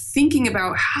creative, thinking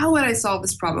about how would I solve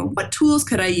this problem? What tools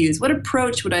could I use? What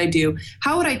approach would I do?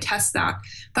 How would I test that?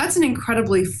 That's an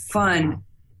incredibly fun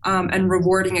and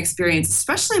rewarding experience,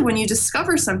 especially when you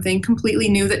discover something completely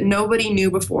new that nobody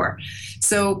knew before.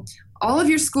 So all of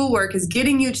your schoolwork is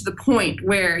getting you to the point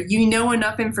where you know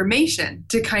enough information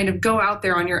to kind of go out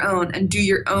there on your own and do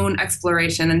your own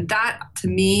exploration. And that, to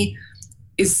me,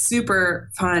 is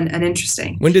super fun and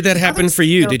interesting. When did that happen for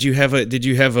you? Did you have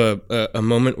a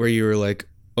moment where you were like,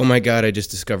 oh my God, I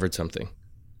just discovered something?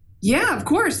 Yeah, of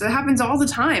course. That happens all the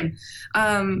time.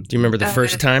 Do you remember the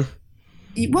first time?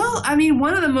 Well, I mean,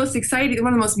 one of the most exciting,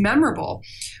 one of the most memorable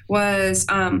was,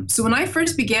 so when I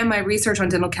first began my research on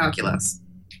dental calculus,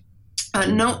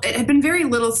 it had been very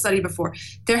little studied before.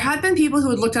 There had been people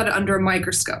who had looked at it under a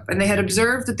microscope and they had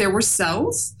observed that there were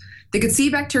cells. They could see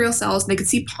bacterial cells and they could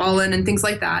see pollen and things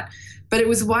like that. But it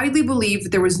was widely believed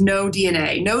that there was no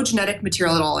DNA, no genetic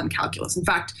material at all in calculus. In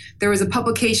fact, there was a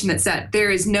publication that said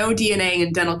there is no DNA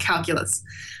in dental calculus.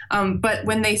 But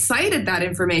when they cited that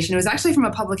information, it was actually from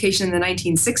a publication in the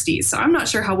 1960s. So I'm not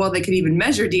sure how well they could even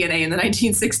measure DNA in the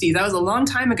 1960s. That was a long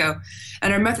time ago.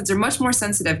 And our methods are much more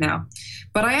sensitive now.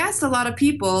 But I asked a lot of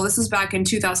people, this was back in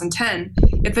 2010,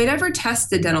 if they'd ever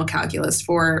tested dental calculus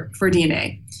for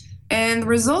DNA. And the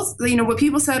results, what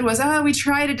people said was, we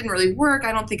tried, it didn't really work.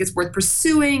 I don't think it's worth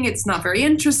pursuing. It's not very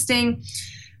interesting.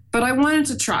 But I wanted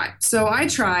to try. So I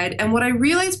tried. And what I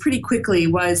realized pretty quickly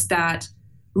was that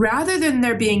rather than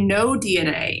there being no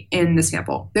DNA in the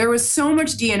sample, there was so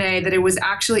much DNA that it was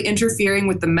actually interfering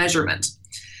with the measurement.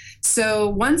 So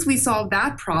once we solved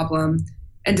that problem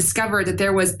and discovered that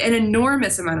there was an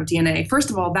enormous amount of DNA, first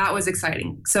of all, that was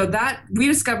exciting. So that we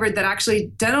discovered that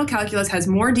actually dental calculus has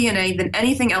more DNA than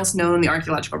anything else known in the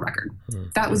archaeological record.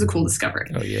 That was a cool discovery.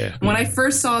 Oh, yeah. When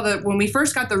we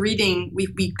first got the reading,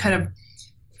 we kind of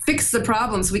fixed the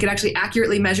problem so we could actually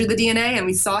accurately measure the DNA, and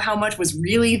we saw how much was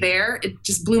really there. It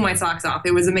just blew my socks off.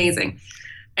 It was amazing.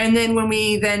 And then when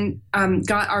we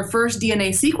got our first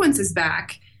DNA sequences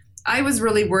back, I was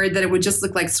really worried that it would just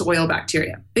look like soil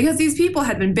bacteria because these people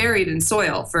had been buried in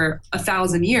soil for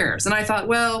 1,000 years. And I thought,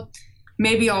 well,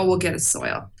 maybe all we'll get is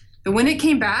soil. But when it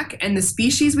came back and the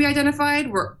species we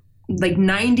identified were like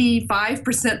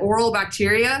 95% oral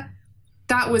bacteria,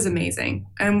 that was amazing.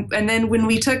 And then when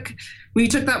we took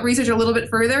that research a little bit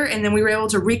further, and then we were able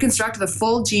to reconstruct the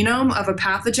full genome of a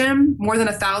pathogen more than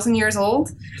 1,000 years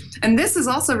old. And this is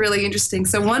also really interesting.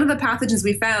 So one of the pathogens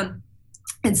we found,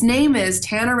 its name is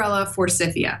Tannerella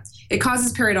forsythia. It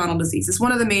causes periodontal disease. It's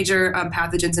one of the major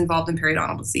pathogens involved in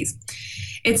periodontal disease.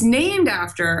 It's named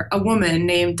after a woman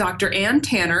named Dr. Ann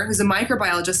Tanner, who's a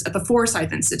microbiologist at the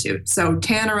Forsyth Institute. So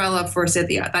Tannerella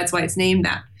forsythia, that's why it's named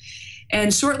that.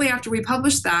 And shortly after we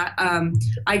published that,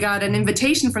 I got an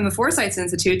invitation from the Forsyth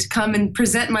Institute to come and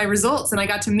present my results, and I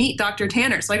got to meet Dr.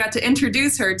 Tanner. So I got to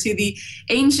introduce her to the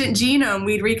ancient genome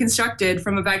we'd reconstructed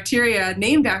from a bacteria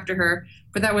named after her,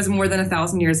 but that was more than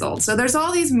 1,000 years old. So there's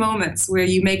all these moments where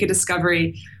you make a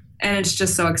discovery, and it's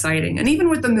just so exciting. And even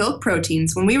with the milk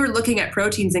proteins, when we were looking at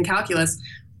proteins in calculus,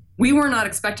 we were not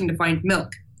expecting to find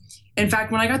milk. In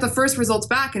fact, when I got the first results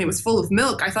back and it was full of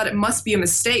milk, I thought it must be a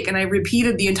mistake, and I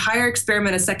repeated the entire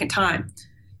experiment a second time.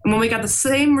 And when we got the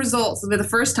same results the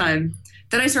first time,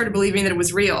 then I started believing that it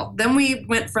was real. Then we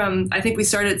went from, I think we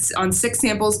started on 6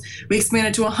 samples, we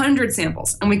expanded to 100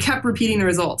 samples, and we kept repeating the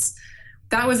results.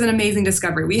 That was an amazing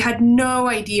discovery. We had no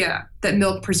idea that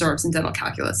milk preserves in dental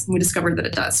calculus, and we discovered that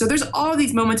it does. So there's all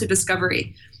these moments of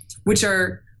discovery, which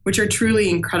are truly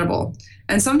incredible.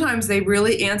 And sometimes they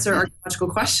really answer archaeological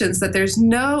questions that there's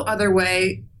no other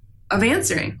way of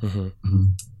answering. Mm-hmm.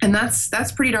 And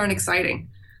that's pretty darn exciting.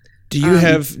 In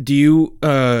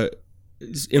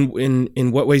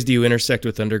what ways do you intersect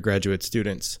with undergraduate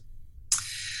students?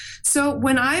 So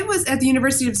when I was at the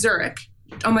University of Zurich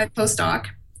on my postdoc,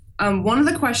 one of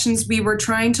the questions we were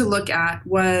trying to look at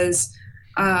was,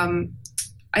 I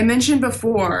mentioned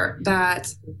before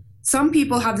that some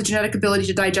people have the genetic ability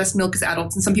to digest milk as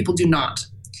adults and some people do not.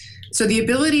 So the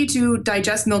ability to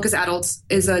digest milk as adults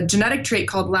is a genetic trait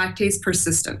called lactase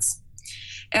persistence.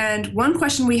 And one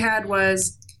question we had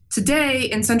was, today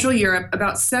in Central Europe,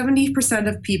 about 70%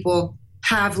 of people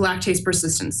have lactase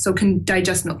persistence, so can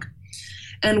digest milk.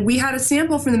 And we had a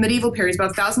sample from the medieval period, about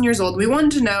 1,000 years old. We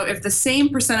wanted to know if the same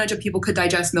percentage of people could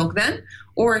digest milk then,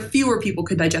 or if fewer people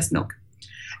could digest milk.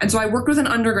 And so I worked with an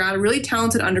undergrad, a really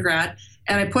talented undergrad,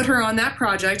 and I put her on that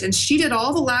project, and she did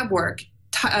all the lab work,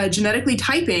 genetically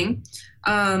typing.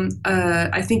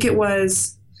 I think it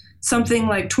was something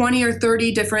like 20 or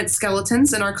 30 different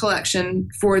skeletons in our collection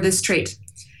for this trait.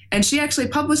 And she actually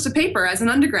published a paper as an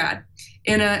undergrad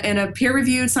in a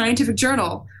peer-reviewed scientific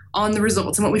journal on the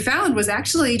results. And what we found was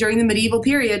actually during the medieval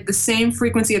period, the same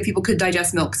frequency of people could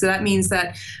digest milk. So that means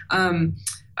that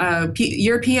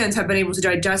Europeans have been able to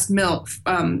digest milk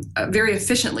very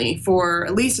efficiently for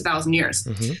at least 1,000 years.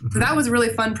 Mm-hmm. So that was a really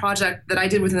fun project that I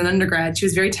did with an undergrad. She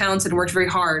was very talented and worked very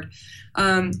hard.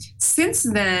 Since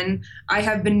then, I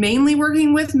have been mainly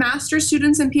working with master's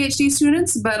students and PhD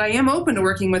students, but I am open to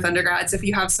working with undergrads if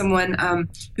you have someone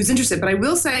who's interested. But I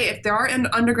will say, if there are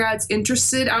undergrads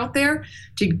interested out there,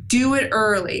 to do it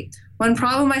early. One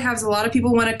problem I have is a lot of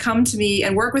people want to come to me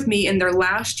and work with me in their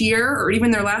last year or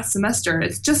even their last semester.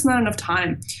 It's just not enough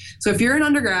time. So if you're an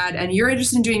undergrad and you're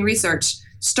interested in doing research,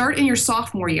 start in your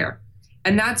sophomore year.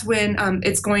 And that's when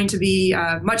it's going to be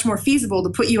much more feasible to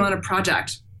put you on a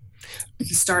project. If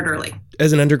you start early.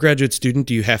 As an undergraduate student,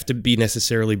 do you have to be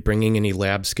necessarily bringing any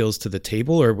lab skills to the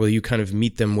table, or will you kind of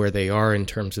meet them where they are in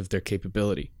terms of their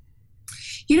capability?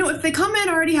 If they come in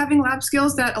already having lab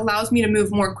skills, that allows me to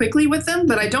move more quickly with them,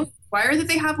 but I don't require that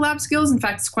they have lab skills. In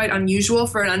fact, it's quite unusual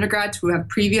for an undergrad to have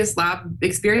previous lab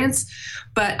experience.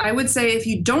 But I would say if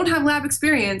you don't have lab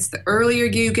experience, the earlier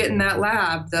you get in that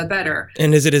lab, the better.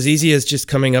 And is it as easy as just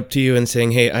coming up to you and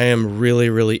saying, hey, I am really,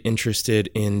 really interested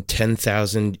in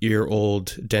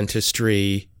 10,000-year-old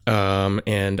dentistry,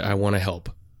 and I want to help?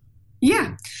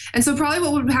 Yeah. And so probably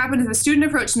what would happen if a student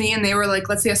approached me and they were like,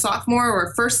 let's say a sophomore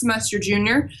or a first semester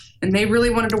junior, and they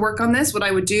really wanted to work on this, what I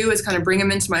would do is kind of bring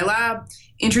them into my lab,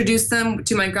 introduce them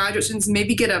to my graduate students,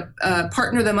 maybe get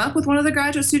partner them up with one of the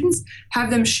graduate students,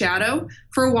 have them shadow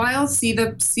for a while,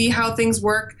 see how things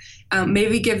work,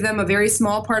 maybe give them a very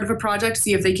small part of a project,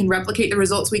 see if they can replicate the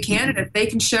results we can, and if they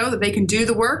can show that they can do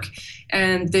the work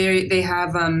and they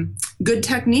have good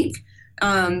technique,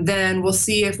 then we'll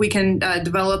see if we can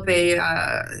develop a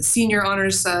senior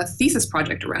honors thesis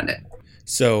project around it.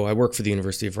 So I work for the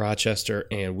University of Rochester,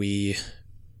 and we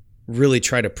really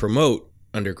try to promote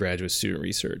undergraduate student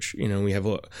research. We have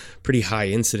a pretty high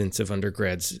incidence of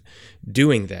undergrads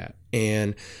doing that.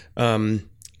 And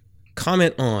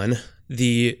comment on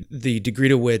the degree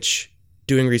to which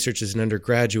doing research as an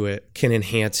undergraduate can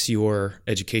enhance your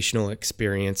educational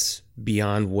experience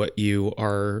beyond what you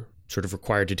are sort of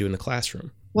required to do in the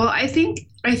classroom? Well, I think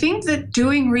that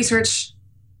doing research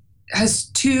has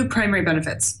two primary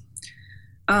benefits.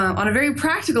 On a very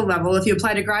practical level, if you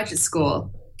apply to graduate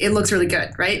school, it looks really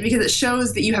good, right? Because it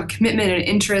shows that you have commitment and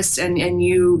interest, and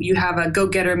you have a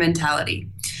go-getter mentality.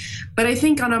 But I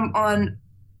think on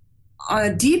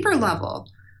a deeper level,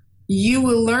 you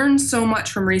will learn so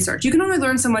much from research. You can only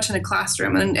learn so much in a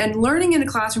classroom, and learning in a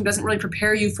classroom doesn't really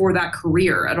prepare you for that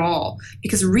career at all,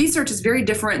 because research is very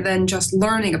different than just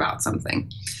learning about something.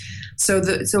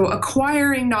 So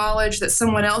acquiring knowledge that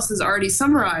someone else has already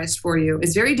summarized for you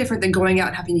is very different than going out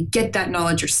and having to get that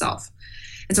knowledge yourself.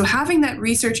 And so having that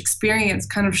research experience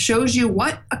kind of shows you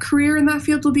what a career in that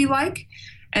field will be like,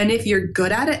 and if you're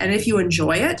good at it and if you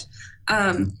enjoy it.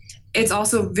 It's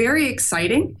also very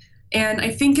exciting. And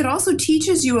I think it also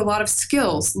teaches you a lot of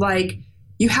skills, like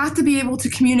you have to be able to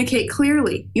communicate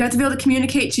clearly. You have to be able to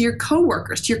communicate to your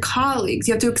coworkers, to your colleagues.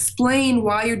 You have to explain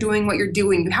why you're doing what you're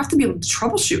doing. You have to be able to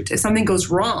troubleshoot if something goes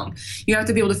wrong. You have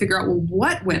to be able to figure out, well,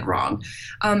 what went wrong.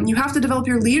 You have to develop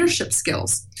your leadership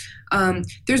skills.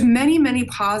 There's many, many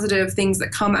positive things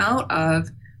that come out of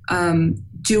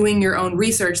doing your own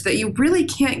research that you really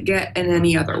can't get in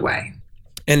any other way.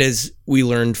 And as we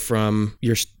learned from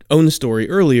your own story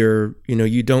earlier,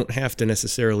 you don't have to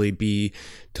necessarily be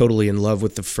totally in love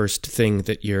with the first thing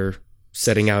that you're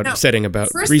setting about researching.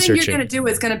 First thing you're going to do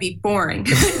is going to be boring.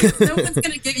 No one's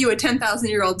going to give you a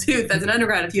 10,000-year-old tooth as an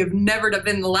undergrad if you have never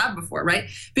been in the lab before, right?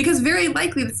 Because very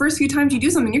likely the first few times you do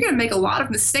something, you're going to make a lot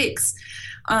of mistakes.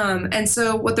 And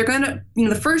so what they're going to,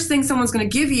 the first thing someone's going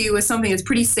to give you is something that's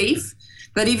pretty safe,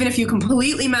 that even if you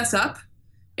completely mess up,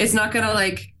 it's not going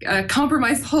to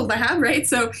compromise the whole lab, right?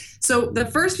 So the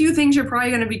first few things you're probably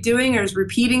going to be doing is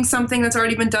repeating something that's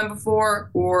already been done before,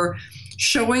 or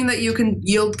showing that you can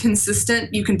yield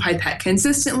you can pipette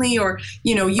consistently, or,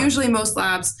 usually most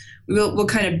labs will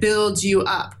kind of build you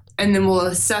up, and then we'll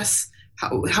assess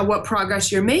what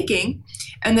progress you're making.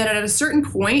 And then at a certain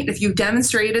point, if you've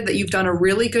demonstrated that you've done a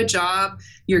really good job,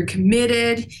 you're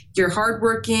committed, you're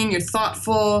hardworking, you're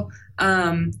thoughtful,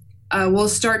 we'll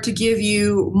start to give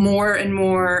you more and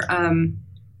more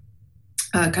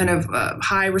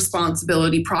high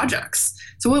responsibility projects.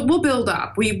 So we'll build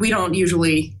up. We don't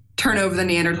usually turn over the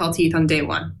Neanderthal teeth on day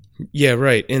one. Yeah,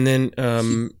 right. And then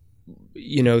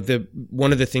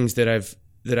one of the things that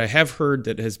I have heard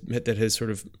that has sort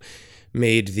of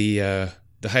made the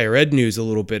higher ed news a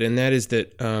little bit, and that is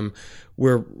that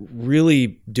we're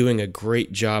really doing a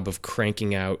great job of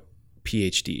cranking out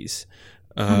PhDs.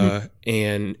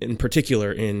 And in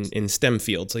particular in STEM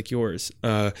fields like yours.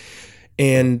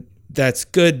 And that's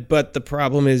good, but the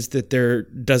problem is that there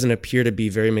doesn't appear to be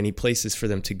very many places for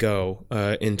them to go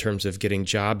in terms of getting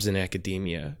jobs in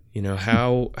academia.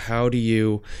 How do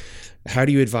you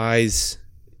advise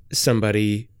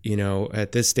somebody,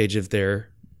 at this stage of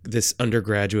this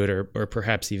undergraduate or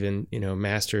perhaps even,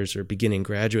 master's or beginning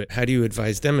graduate, how do you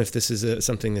advise them if this is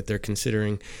something that they're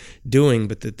considering doing,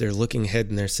 but that they're looking ahead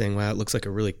and they're saying, wow, it looks like a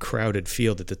really crowded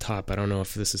field at the top. I don't know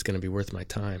if this is going to be worth my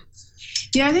time.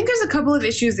 Yeah, I think there's a couple of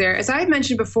issues there. As I had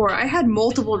mentioned before, I had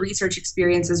multiple research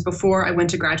experiences before I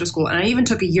went to graduate school, and I even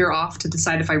took a year off to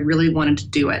decide if I really wanted to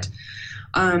do it.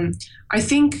 I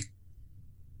think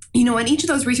in each of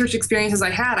those research experiences I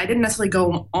had, I didn't necessarily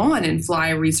go on and fly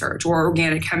research or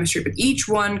organic chemistry, but each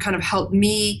one kind of helped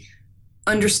me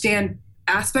understand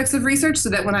aspects of research so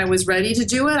that when I was ready to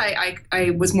do it,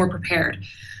 I was more prepared.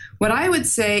 What I would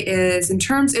say is,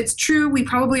 it's true, we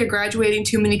probably are graduating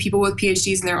too many people with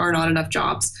PhDs and there are not enough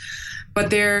jobs, but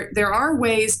there are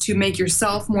ways to make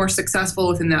yourself more successful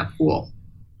within that pool.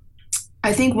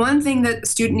 I think one thing that a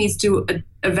student needs to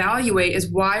evaluate is,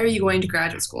 why are you going to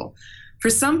graduate school? For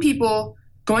some people,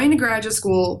 going to graduate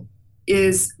school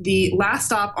is the last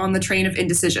stop on the train of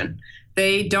indecision.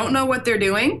 They don't know what they're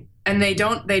doing, and they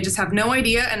just have no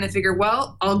idea, and they figure,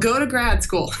 well, I'll go to grad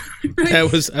school. Right?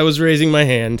 I was raising my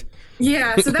hand.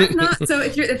 Yeah, so that's not so.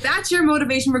 If that's your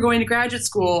motivation for going to graduate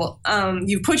school,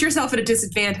 you've put yourself at a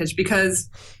disadvantage, because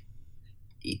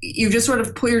you're just sort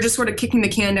of kicking the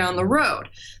can down the road.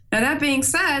 Now, that being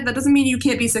said, that doesn't mean you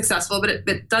can't be successful, but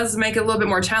it does make it a little bit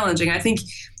more challenging. I think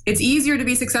it's easier to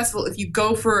be successful if you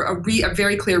go for a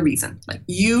very clear reason. Like,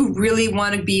 you really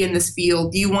want to be in this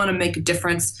field. You want to make a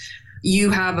difference.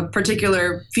 You have a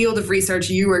particular field of research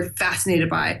you are fascinated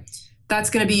by. That's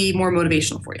going to be more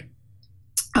motivational for you.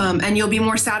 And you'll be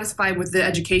more satisfied with the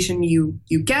education you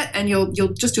get, and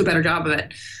you'll just do a better job of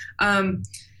it.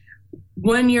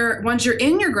 Once you're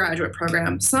in your graduate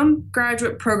program, some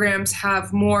graduate programs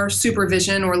have more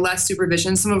supervision or less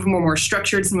supervision. Some of them are more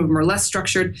structured, some of them are less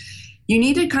structured. you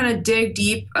need to kind of dig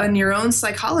deep on your own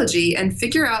psychology and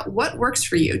figure out what works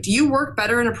for you. Do you work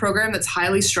better in a program that's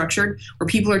highly structured, where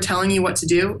people are telling you what to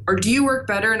do? Or do you work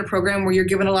better in a program where you're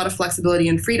given a lot of flexibility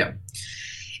and freedom?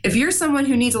 If you're someone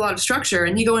who needs a lot of structure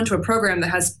and you go into a program that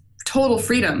has total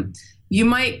freedom, you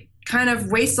might kind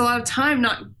of waste a lot of time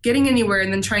not getting anywhere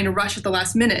and then trying to rush at the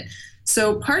last minute.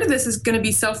 So part of this is going to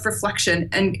be self-reflection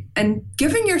and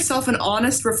giving yourself an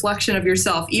honest reflection of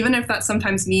yourself, even if that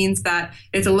sometimes means that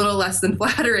it's a little less than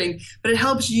flattering, but it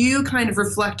helps you kind of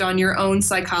reflect on your own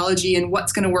psychology and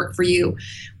what's going to work for you.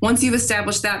 Once you've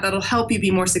established that, that'll help you be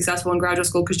more successful in graduate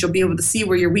school, because you'll be able to see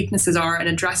where your weaknesses are and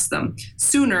address them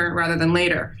sooner rather than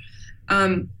later.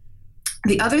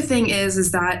 The other thing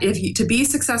is that to be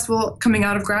successful coming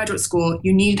out of graduate school,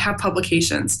 you need to have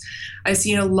publications. I've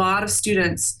seen a lot of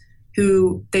students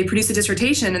who they produce a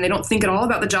dissertation and they don't think at all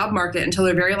about the job market until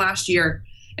their very last year.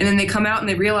 And then they come out and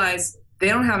they realize they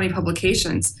don't have any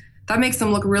publications. That makes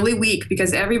them look really weak,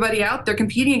 because everybody out there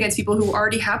competing against people who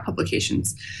already have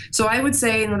publications. So I would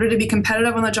say, in order to be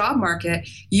competitive on the job market,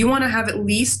 you want to have at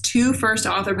least 2 first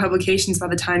author publications by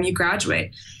the time you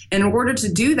graduate. And in order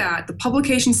to do that, the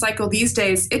publication cycle these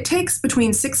days, it takes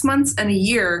between 6 months and a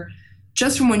year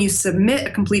just from when you submit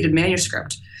a completed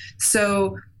manuscript.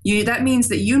 So that means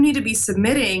that you need to be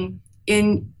submitting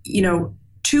in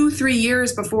 2-3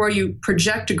 years before you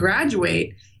project to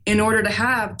graduate, in order to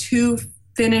have 2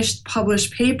 finished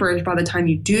published papers by the time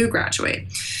you do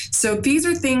graduate. So these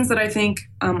are things that I think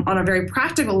on a very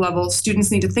practical level, students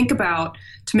need to think about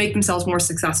to make themselves more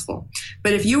successful.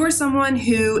 But if you are someone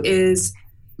who is,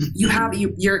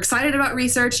 you're excited about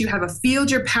research, you have a field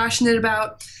you're passionate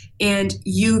about, and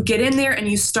you get in there and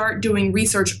you start doing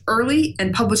research early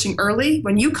and publishing early,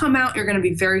 when you come out, you're going to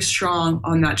be very strong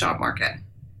on that job market.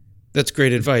 That's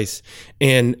great advice.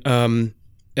 And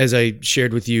as I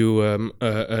shared with you,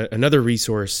 another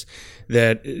resource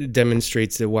that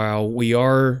demonstrates that while we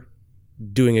are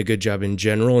doing a good job in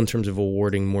general in terms of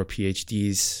awarding more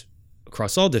PhDs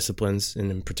across all disciplines,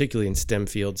 and particularly in STEM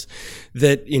fields,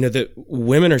 that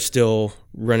women are still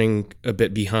running a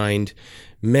bit behind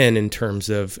men in terms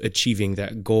of achieving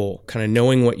that goal. Kind of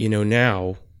knowing what you know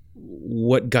now,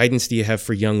 what guidance do you have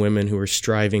for young women who are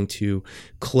striving to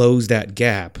close that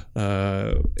gap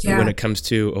when it comes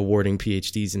to awarding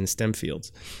PhDs in the STEM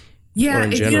fields? Yeah, or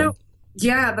in general?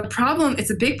 The problem, it's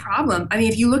a big problem. I mean,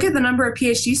 if you look at the number of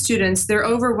PhD students, they're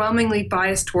overwhelmingly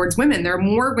biased towards women. There are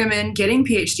more women getting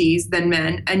PhDs than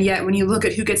men. And yet when you look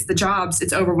at who gets the jobs,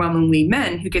 it's overwhelmingly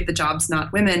men who get the jobs,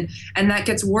 not women. And that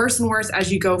gets worse and worse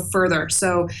as you go further.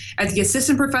 So at the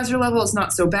assistant professor level, it's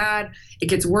not so bad. It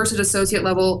gets worse at associate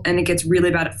level, and it gets really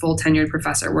bad at full tenured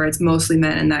professor, where it's mostly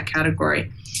men in that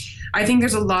category. I think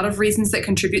there's a lot of reasons that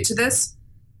contribute to this.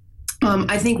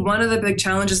 I think one of the big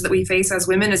challenges that we face as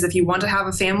women is, if you want to have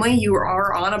a family, you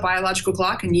are on a biological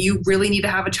clock, and you really need to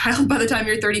have a child by the time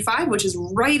you're 35, which is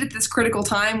right at this critical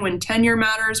time when tenure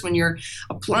matters, when you're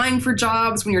applying for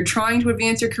jobs, when you're trying to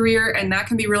advance your career, and that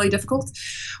can be really difficult.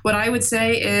 What I would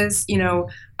say is,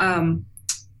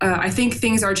 I think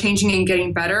things are changing and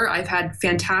getting better. I've had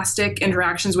fantastic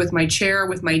interactions with my chair,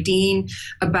 with my dean,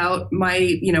 about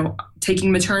my,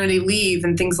 taking maternity leave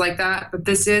and things like that. But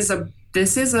this is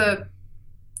a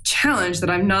challenge that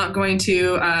I'm not going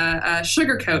to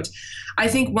sugarcoat. I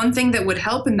think one thing that would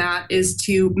help in that is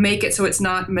to make it so it's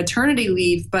not maternity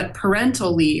leave, but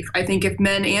parental leave. I think if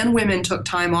men and women took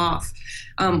time off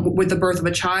with the birth of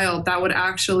a child, that would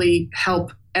actually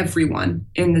help everyone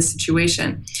in this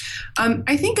situation.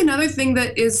 I think another thing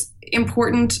that is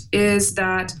important is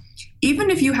that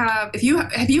even if you had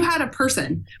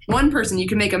one person, you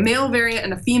can make a male variant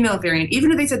and a female variant.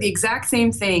 Even if they said the exact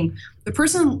same thing, the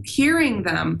person hearing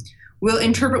them will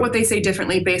interpret what they say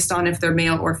differently based on if they're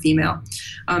male or female.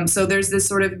 So there's this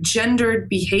sort of gendered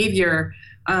behavior,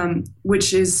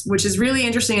 which is really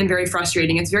interesting and very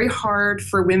frustrating. It's very hard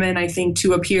for women, I think,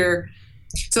 to appear.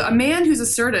 So a man who's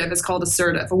assertive is called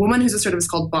assertive. A woman who's assertive is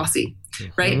called bossy,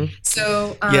 right? Mm-hmm.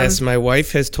 So yes, my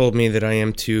wife has told me that I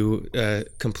am to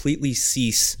completely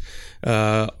cease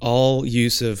all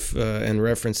use of and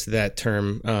reference to that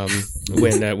term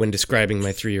when describing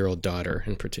my 3-year-old daughter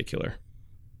in particular.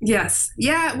 Yes,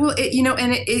 yeah. Well,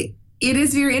 it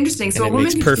is very interesting. So and it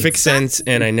makes perfect sense,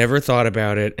 and I never thought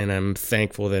about it, and I'm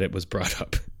thankful that it was brought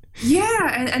up.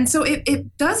 Yeah, and so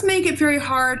it does make it very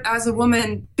hard as a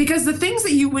woman, because the things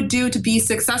that you would do to be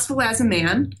successful as a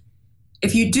man,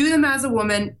 if you do them as a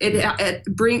woman, it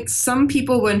brings, some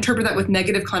people will interpret that with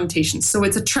negative connotations. So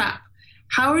it's a trap.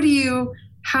 How do you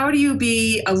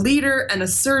be a leader and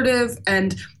assertive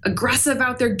and aggressive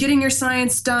out there, getting your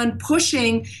science done,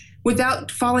 pushing,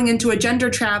 without falling into a gender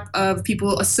trap of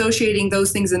people associating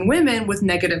those things in women with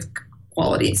negative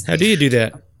qualities. How do you do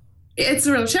that? It's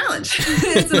a real challenge.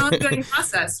 It's an ongoing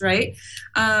process, right?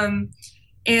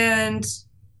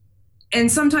 And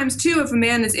sometimes too, if a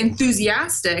man is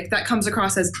enthusiastic, that comes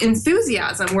across as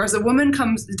enthusiasm, whereas a woman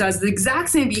does the exact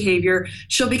same behavior,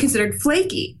 she'll be considered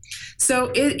flaky.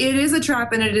 So it is a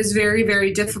trap, and it is very,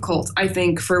 very difficult, I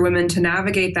think, for women to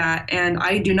navigate that. And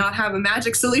I do not have a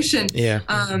magic solution. Yeah.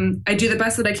 I do the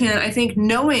best that I can. I think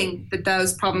knowing that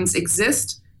those problems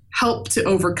exist help to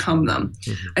overcome them.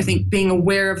 Mm-hmm. I think being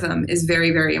aware of them is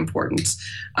very, very important.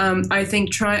 I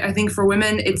think for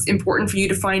women, it's important for you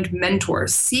to find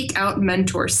mentors. Seek out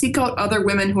mentors. Seek out other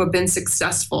women who have been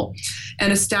successful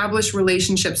and establish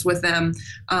relationships with them,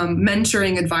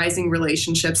 mentoring, advising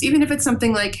relationships. Even if it's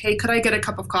something like, hey, could I get a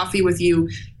cup of coffee with you?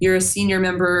 You're a senior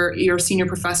member, you're a senior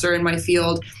professor in my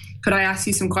field. Could I ask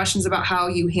you some questions about how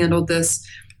you handled this?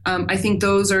 I think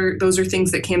those are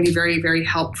things that can be very, very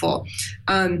helpful.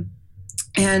 I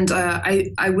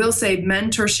will say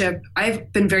mentorship,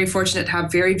 I've been very fortunate to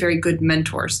have very, very good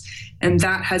mentors, and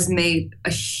that has made a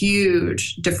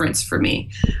huge difference for me.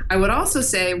 I would also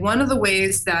say one of the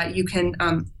ways that you can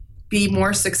be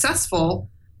more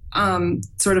successful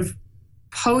sort of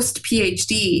post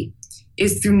PhD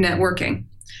is through networking.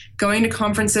 Going to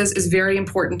conferences is very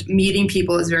important. Meeting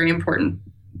people is very important.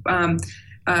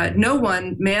 No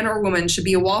one, man or woman, should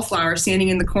be a wallflower standing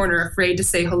in the corner afraid to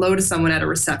say hello to someone at a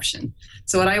reception.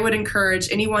 So what I would encourage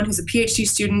anyone who's a PhD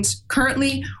student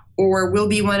currently or will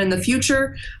be one in the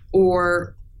future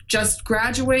or just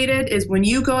graduated is when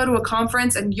you go to a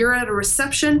conference and you're at a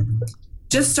reception,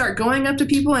 just start going up to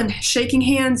people and shaking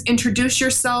hands, introduce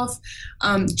yourself,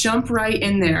 jump right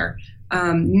in there.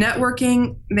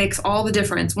 Networking makes all the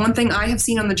difference. One thing I have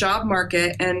seen on the job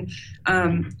market, and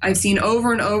I've seen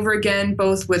over and over again,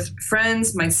 both with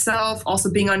friends, myself,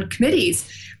 also being on committees,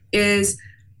 is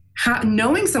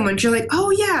knowing someone. You're like,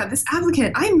 oh yeah, this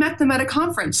applicant, I met them at a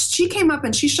conference. She came up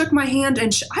and she shook my hand,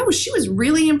 and she was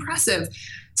really impressive.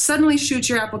 Suddenly shoot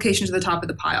your application to the top of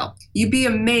the pile. You'd be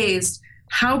amazed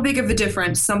how big of a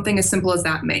difference something as simple as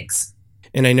that makes.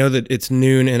 And I know that it's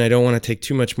noon, and I don't want to take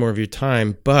too much more of your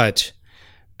time, but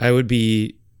I would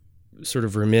be sort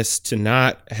of remiss to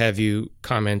not have you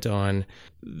comment on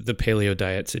the paleo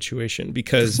diet situation,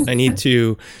 because I need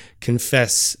to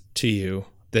confess to you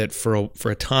that for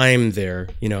a time there,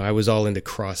 I was all into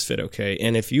CrossFit, okay?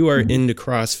 And if you are into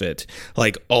CrossFit,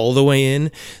 like all the way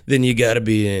in, then you got to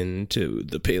be into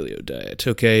the paleo diet,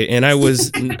 okay? And I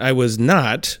was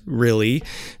not really,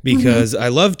 because I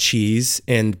love cheese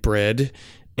and bread.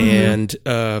 And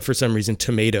for some reason,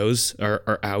 tomatoes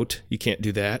are out. You can't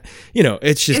do that.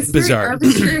 It's just bizarre.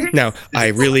 Now, I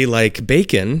really like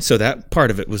bacon, so that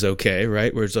part of it was okay,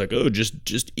 right? Where it's like, oh, just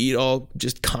eat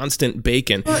just constant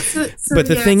bacon. Well, but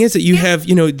the thing is that you have,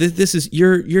 this is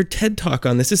your TED Talk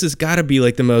on this. This has got to be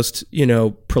like the most,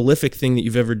 prolific thing that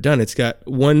you've ever done. It's got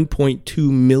 1.2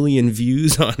 million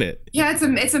views on it. Yeah,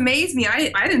 it's amazed me.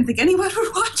 I didn't think anyone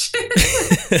would watch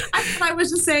it. I thought I was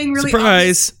just saying really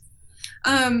surprise.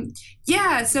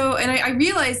 So I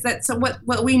realized that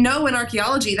what we know in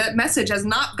archaeology, that message has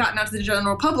not gotten out to the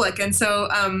general public. And so,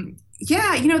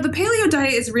 the paleo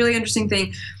diet is a really interesting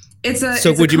thing. Let's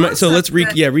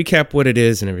recap what it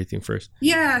is and everything first.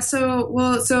 Yeah.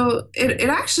 So it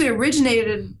actually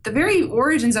originated, the very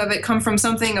origins of it come from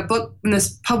a book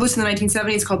published in the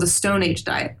 1970s called The Stone Age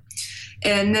Diet.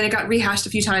 And then it got rehashed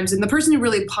a few times. And the person who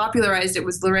really popularized it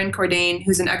was Warinner,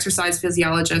 who's an exercise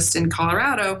physiologist in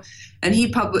Colorado. And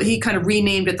he kind of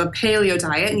renamed it the paleo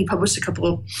diet, and he published a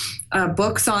couple of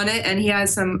books on it. And he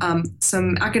has some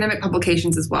academic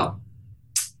publications as well.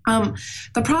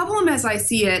 The problem, as I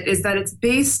see it, is that it's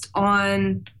based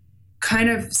on kind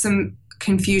of some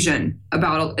confusion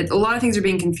about a lot of things are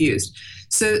being confused.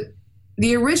 So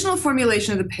the original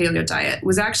formulation of the paleo diet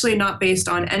was actually not based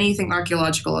on anything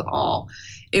archaeological at all.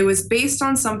 It was based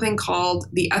on something called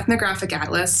the Ethnographic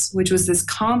Atlas, which was this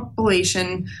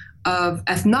compilation of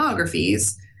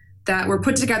ethnographies that were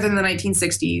put together in the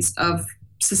 1960s of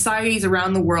societies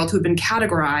around the world who'd been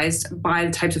categorized by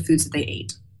the types of foods that they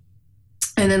ate.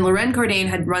 And then Warinner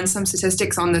had run some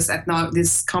statistics on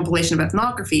this compilation of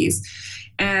ethnographies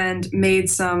and made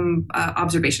some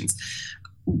observations.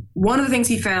 One of the things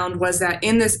he found was that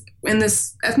in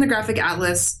this ethnographic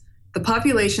atlas, the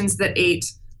populations that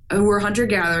who were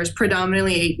hunter-gatherers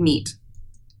predominantly ate meat.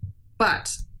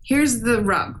 But here's the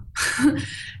rub.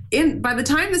 By the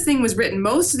time this thing was written,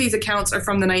 most of these accounts are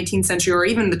from the 19th century or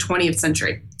even the 20th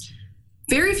century.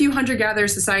 Very few hunter-gatherer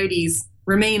societies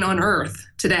remain on Earth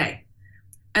today.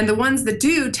 And the ones that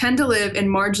do tend to live in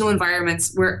marginal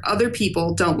environments where other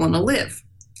people don't want to live.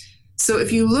 So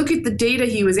if you look at the data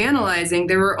he was analyzing,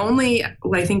 there were only,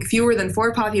 I think, fewer than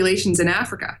 4 populations in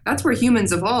Africa. That's where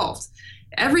humans evolved.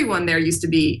 Everyone there used to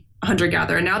be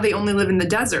hunter-gatherer, and now they only live in the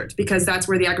desert because that's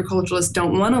where the agriculturalists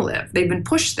don't want to live. They've been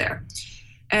pushed there.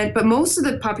 But most of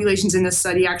the populations in this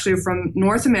study actually are from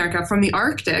North America, from the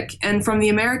Arctic, and from the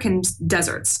American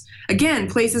deserts. Again,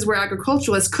 places where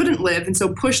agriculturalists couldn't live and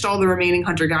so pushed all the remaining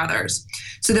hunter-gatherers.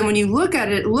 So then when you look at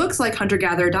it, it looks like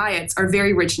hunter-gatherer diets are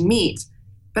very rich in meat.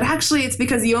 But actually, it's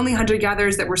because the only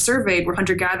hunter-gatherers that were surveyed were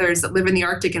hunter-gatherers that live in the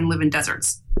Arctic and live in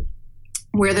deserts,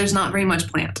 where there's not very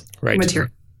much plant material.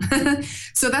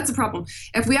 So that's a problem.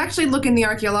 If we actually look in the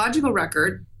archaeological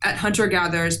record at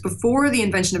hunter-gatherers before the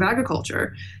invention of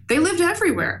agriculture, they lived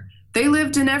everywhere. They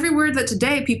lived in everywhere that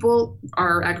today people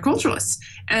are agriculturalists.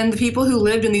 And the people who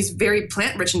lived in these very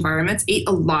plant-rich environments ate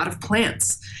a lot of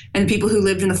plants. And people who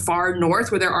lived in the far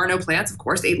north where there are no plants, of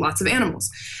course, ate lots of animals.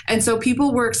 And so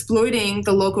people were exploiting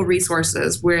the local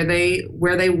resources where they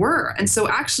were. And so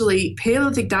actually,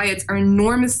 Paleolithic diets are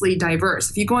enormously diverse.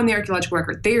 If you go on the archaeological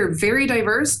record, they are very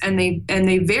diverse and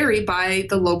they vary by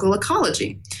the local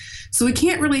ecology. So we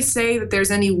can't really say that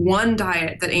there's any one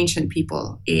diet that ancient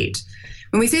people ate.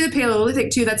 When we say the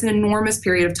Paleolithic, too, that's an enormous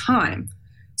period of time.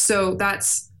 So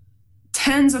that's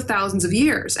tens of thousands of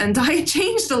years, and diet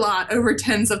changed a lot over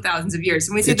tens of thousands of years.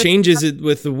 And we say it changes it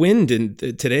with the wind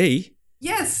today.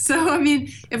 Yes. So, I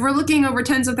mean, if we're looking over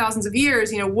tens of thousands of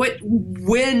years,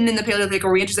 when in the Paleolithic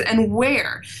are we interested and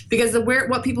where? Because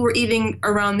what people were eating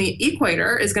around the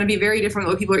equator is going to be very different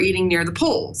than what people are eating near the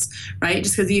poles, right?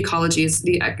 Just because the ecologies,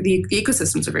 the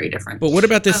ecosystems are very different. But what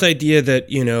about this idea that,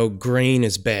 grain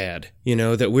is bad?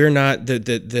 That we're not,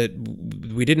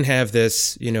 that we didn't have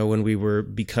this, when we were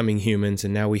becoming humans,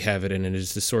 and now we have it, and it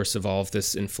is the source of all of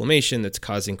this inflammation that's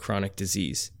causing chronic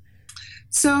disease.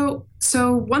 So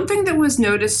one thing that was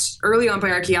noticed early on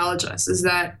by archaeologists is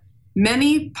that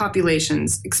many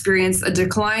populations experienced a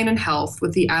decline in health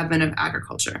with the advent of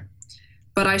agriculture.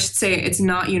 But I should say it's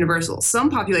not universal. Some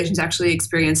populations actually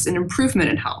experienced an improvement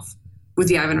in health with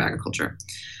the advent of agriculture.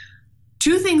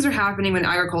 2 things are happening when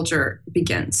agriculture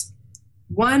begins.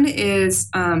 One is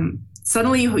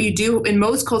suddenly in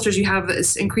most cultures, you have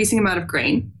this increasing amount of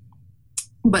grain,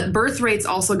 but birth rates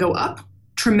also go up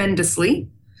tremendously.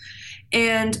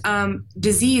 And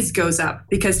disease goes up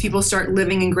because people start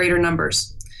living in greater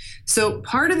numbers. So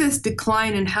part of this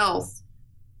decline in health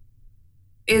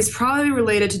is probably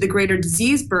related to the greater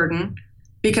disease burden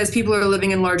because people are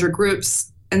living in larger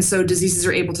groups, and so diseases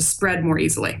are able to spread more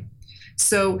easily.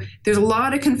 So there's a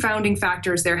lot of confounding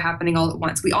factors there happening all at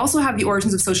once. We also have the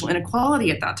origins of social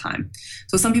inequality at that time.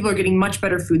 So some people are getting much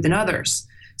better food than others.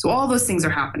 So all those things are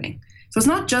happening. So it's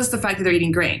not just the fact that they're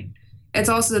eating grain. It's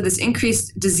also this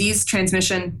increased disease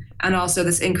transmission and also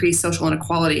this increased social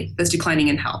inequality that's declining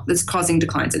in health, that's causing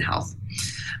declines in health.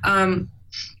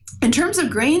 In terms of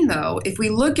grain, though, if we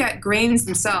look at grains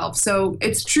themselves, so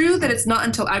it's true that it's not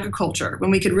until agriculture,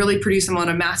 when we could really produce them on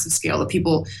a massive scale, that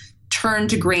people turn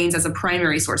to grains as a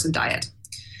primary source of diet.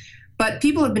 But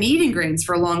people have been eating grains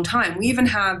for a long time. We even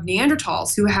have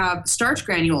Neanderthals who have starch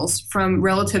granules from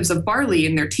relatives of barley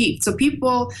in their teeth. So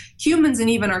people, humans and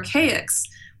even archaics,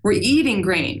 were eating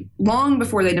grain long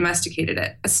before they domesticated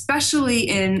it, especially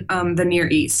in the Near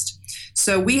East.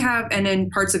 So we have, and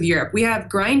in parts of Europe, we have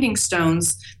grinding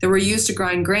stones that were used to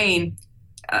grind grain,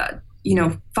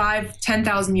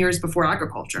 10,000 years before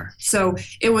agriculture. So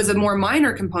it was a more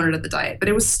minor component of the diet, but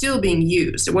it was still being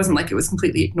used. It wasn't like it was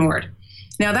completely ignored.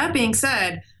 Now, that being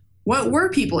said, what were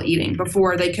people eating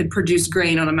before they could produce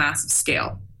grain on a massive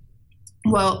scale?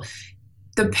 Well,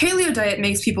 the paleo diet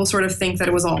makes people sort of think that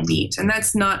it was all meat, and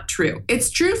that's not true. It's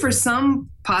true for some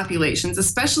populations,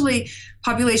 especially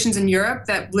populations in Europe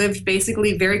that lived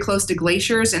basically very close to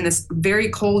glaciers in this very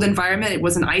cold environment. It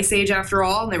was an ice age after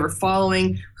all, and they were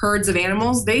following herds of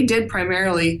animals. They did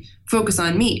primarily focus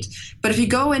on meat. But if you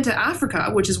go into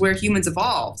Africa, which is where humans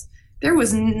evolved, there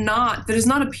does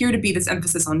not appear to be this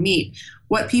emphasis on meat.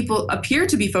 What people appear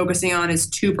to be focusing on is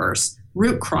tubers,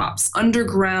 root crops,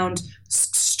 underground,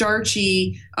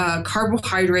 starchy,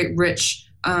 carbohydrate-rich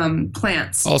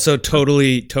plants. Also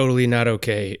totally not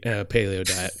okay, paleo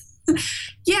diet.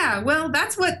 Yeah, well,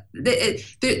 that's what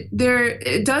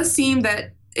it does seem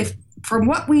that if from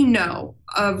what we know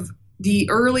of the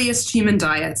earliest human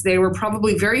diets, they were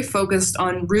probably very focused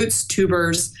on roots,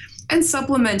 tubers, and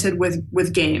supplemented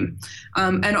with game,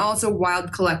 and also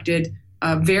wild collected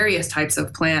various types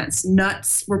of plants.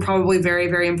 Nuts were probably very,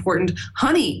 very important.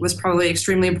 Honey was probably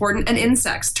extremely important. And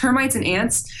insects, termites and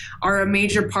ants are a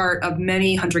major part of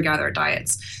many hunter-gatherer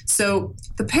diets. So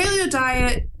the paleo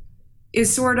diet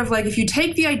is sort of like if you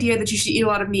take the idea that you should eat a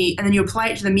lot of meat and then you apply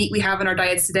it to the meat we have in our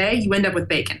diets today, you end up with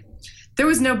bacon. There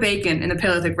was no bacon in the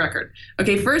Paleolithic record.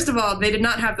 Okay, first of all, they did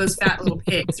not have those fat little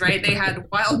pigs, right? They had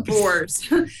wild boars.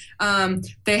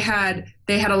 They had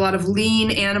a lot of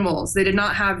lean animals. They did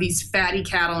not have these fatty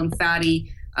cattle and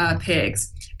fatty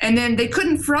pigs. And then they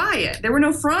couldn't fry it. There were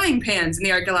no frying pans in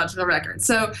the archaeological record,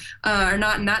 so or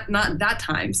not that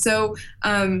time. So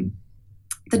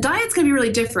the diet's going to be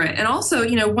really different. And also,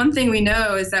 one thing we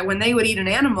know is that when they would eat an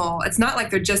animal, it's not like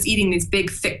they're just eating these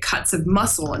big, thick cuts of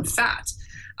muscle and fat.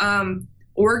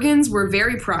 Organs were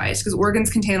very prized because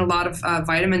organs contain a lot of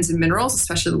vitamins and minerals,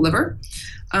 especially the liver.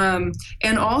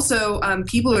 And also,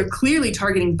 people are clearly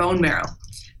targeting bone marrow.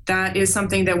 That is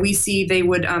something that we see. They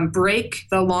would break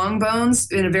the long bones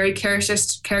in a very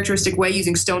characteristic way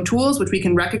using stone tools, which we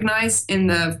can recognize in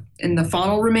the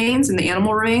faunal remains, in the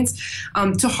animal remains,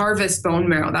 to harvest bone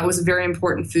marrow. That was a very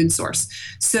important food source.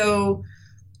 So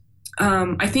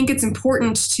I think it's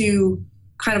important to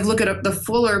kind of look at the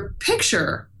fuller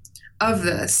picture of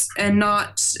this and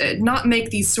not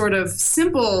make these sort of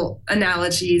simple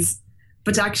analogies,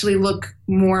 but to actually look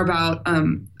more about,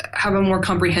 have a more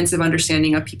comprehensive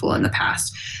understanding of people in the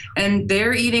past. And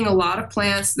they're eating a lot of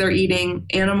plants, they're eating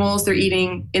animals, they're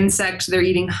eating insects, they're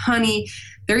eating honey,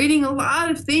 they're eating a lot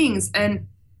of things. And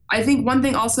I think one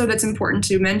thing also that's important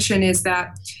to mention is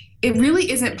that it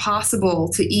really isn't possible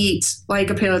to eat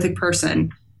like a Paleolithic person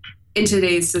in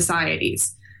today's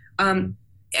societies.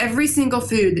 Every single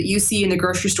food that you see in the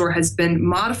grocery store has been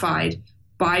modified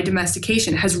by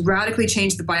domestication, has radically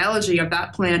changed the biology of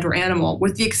that plant or animal,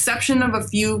 with the exception of a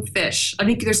few fish. I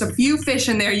think there's a few fish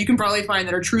in there you can probably find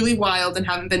that are truly wild and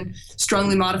haven't been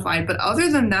strongly modified. But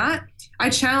other than that, I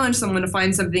challenge someone to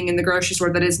find something in the grocery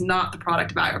store that is not the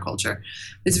product of agriculture.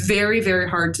 It's very, very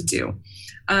hard to do.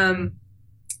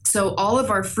 So all of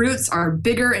our fruits are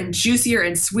bigger and juicier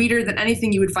and sweeter than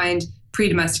anything you would find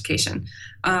pre-domestication.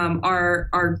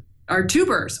 Our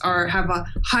tubers have a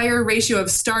higher ratio of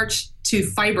starch to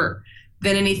fiber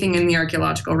than anything in the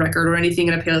archaeological record or anything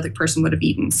a Paleolithic person would have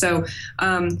eaten. So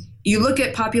you look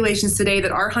at populations today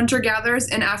that are hunter-gatherers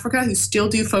in Africa who still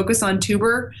do focus on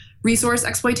tuber resource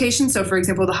exploitation. So, for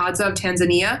example, the Hadza of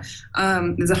Tanzania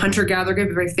is a hunter-gatherer group,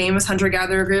 a very famous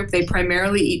hunter-gatherer group. They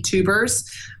primarily eat tubers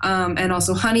and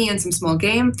also honey and some small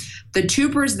game. The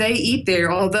tubers they eat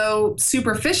there, although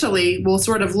superficially will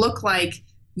sort of look like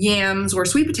yams or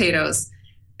sweet potatoes,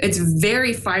 it's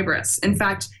very fibrous. In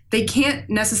fact, they can't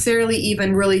necessarily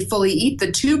even really fully eat the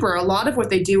tuber. A lot of what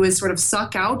they do is sort of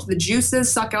suck out the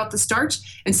juices, suck out the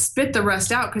starch, and spit the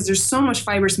rest out because there's so much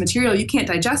fibrous material you can't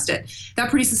digest it. That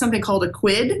produces something called a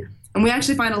quid. And we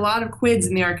actually find a lot of quids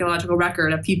in the archaeological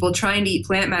record of people trying to eat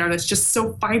plant matter that's just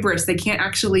so fibrous they can't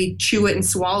actually chew it and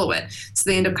swallow it. So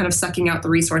they end up kind of sucking out the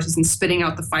resources and spitting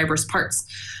out the fibrous parts.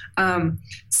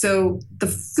 So the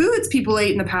foods people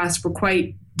ate in the past were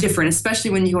quite different,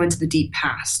 especially when you go into the deep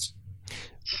past.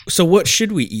 So what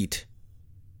should we eat?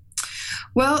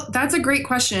 Well, that's a great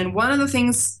question. One of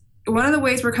the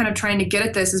ways we're kind of trying to get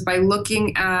at this is by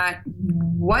looking at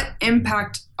what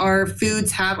impact our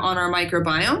foods have on our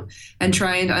microbiome and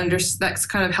trying to understand, that's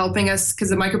kind of helping us because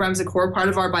the microbiome is a core part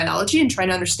of our biology, and trying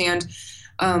to understand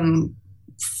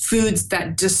foods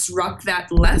that disrupt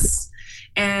that less.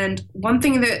 And one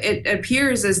thing that it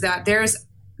appears is that there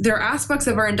are aspects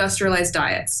of our industrialized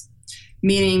diets,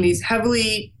 meaning these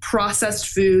heavily processed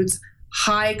foods,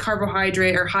 high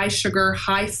carbohydrate or high sugar,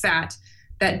 high fat,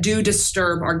 that do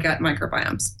disturb our gut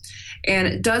microbiomes. And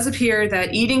it does appear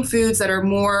that eating foods that are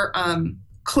more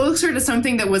closer to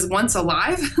something that was once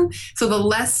alive, so the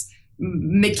less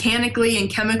mechanically and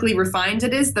chemically refined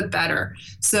it is, the better.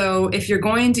 So if you're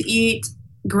going to eat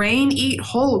grain, eat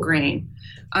whole grain.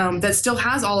 That still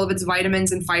has all of its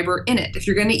vitamins and fiber in it. If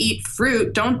you're going to eat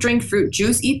fruit, don't drink fruit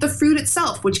juice. Eat the fruit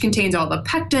itself, which contains all the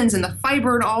pectins and the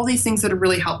fiber and all these things that are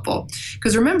really helpful.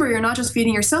 Because remember, you're not just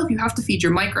feeding yourself, you have to feed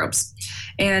your microbes.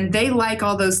 And they like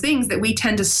all those things that we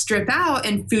tend to strip out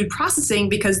in food processing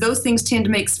because those things tend to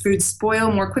make food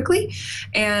spoil more quickly.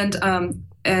 And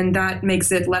that makes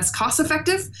it less cost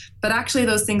effective. But actually,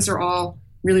 those things are all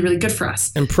really, really good for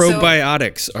us. And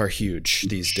probiotics are huge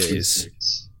these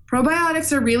days.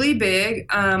 Probiotics are really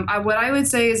big. What I would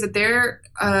say is that they're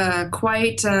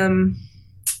quite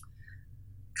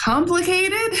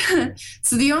complicated.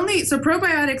 So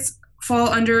probiotics fall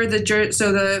under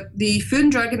the Food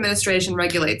and Drug Administration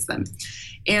regulates them,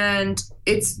 and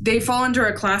they fall under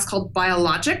a class called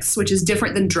biologics, which is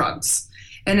different than drugs.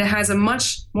 and it has a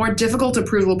much more difficult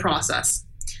approval process.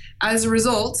 As a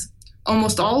result,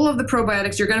 almost all of the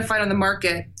probiotics you're going to find on the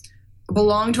market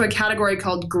belong to a category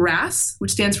called GRAS,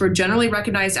 which stands for Generally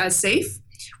Recognized as Safe,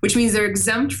 which means they're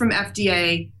exempt from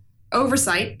FDA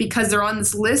oversight because they're on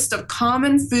this list of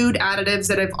common food additives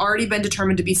that have already been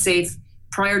determined to be safe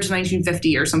prior to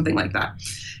 1950 or something like that.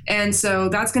 And so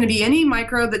that's going to be any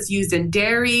microbe that's used in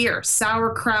dairy or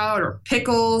sauerkraut or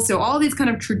pickles. So all these kind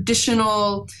of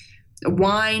traditional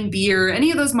wine, beer,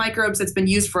 any of those microbes that's been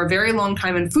used for a very long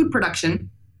time in food production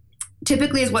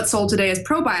typically is what's sold today as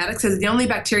probiotics, as the only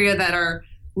bacteria that are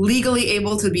legally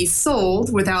able to be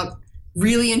sold without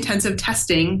really intensive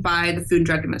testing by the Food and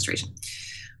Drug Administration.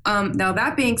 Now,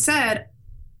 that being said,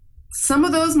 some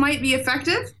of those might be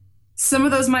effective, some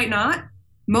of those might not.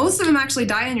 Most of them actually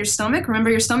die in your stomach. Remember,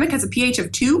 your stomach has a pH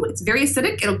of 2. It's very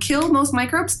acidic. It'll kill most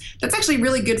microbes. That's actually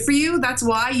really good for you. That's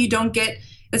why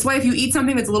if you eat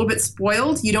something that's a little bit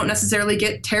spoiled, you don't necessarily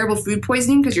get terrible food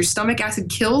poisoning because your stomach acid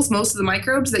kills most of the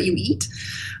microbes that you eat.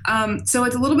 So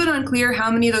it's a little bit unclear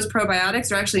how many of those probiotics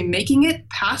are actually making it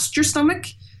past your stomach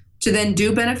to then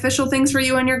do beneficial things for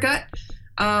you in your gut.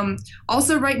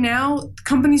 Also, right now,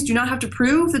 companies do not have to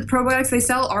prove that the probiotics they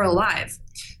sell are alive.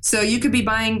 So you could be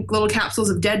buying little capsules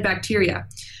of dead bacteria.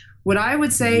 What I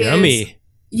would say Yummy.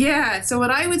 So what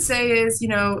I would say is,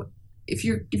 if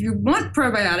you want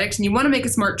probiotics and you want to make a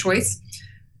smart choice,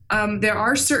 there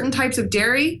are certain types of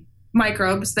dairy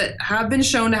microbes that have been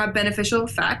shown to have beneficial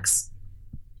effects.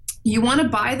 You want to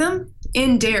buy them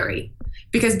in dairy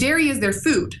because dairy is their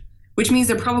food, which means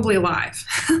they're probably alive.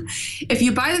 If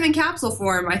you buy them in capsule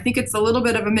form, I think it's a little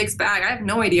bit of a mixed bag. I have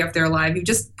no idea if they're alive. You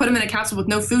just put them in a capsule with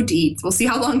no food to eat. We'll see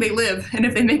how long they live and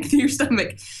if they make it to your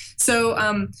stomach. So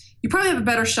you probably have a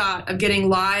better shot of getting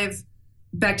live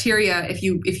bacteria if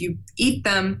you eat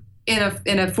them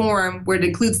in a form where it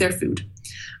includes their food.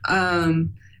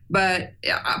 But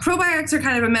probiotics are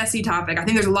kind of a messy topic. I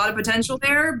think there's a lot of potential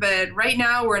there, but right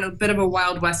now we're in a bit of a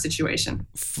Wild West situation.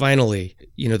 Finally,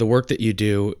 the work that you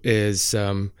do is,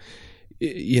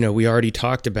 we already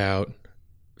talked about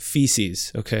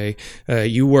feces. Okay.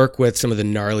 You work with some of the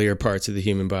gnarlier parts of the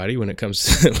human body when it comes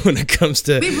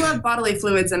to. We love bodily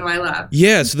fluids in my lab.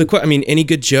 Yeah. So any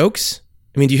good jokes?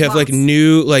 Do you have Lots.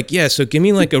 So give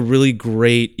me like a really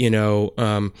great,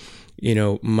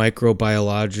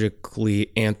 microbiologically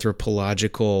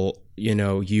anthropological,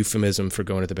 euphemism for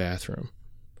going to the bathroom.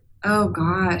 Oh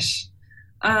gosh.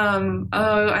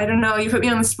 I don't know. You put me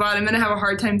on the spot. I'm going to have a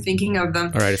hard time thinking of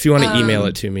them. All right. If you want to email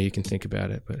it to me, you can think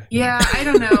about it. But yeah, I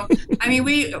don't know.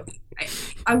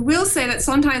 I will say that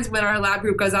sometimes when our lab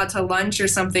group goes out to lunch or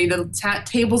something, the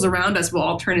tables around us will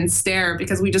all turn and stare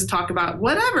because we just talk about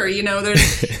whatever,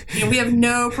 there's, we have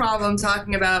no problem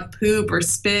talking about poop or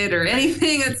spit or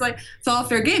anything. It's like, it's all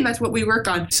fair game. That's what we work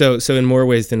on. So in more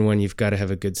ways than one, you've got to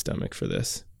have a good stomach for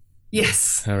this.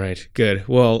 Yes. All right, good.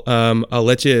 Well, I'll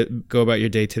let you go about your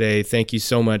day today. Thank you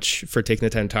so much for taking the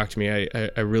time to talk to me.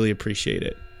 I really appreciate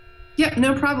it. Yeah,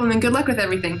 no problem. And good luck with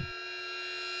everything.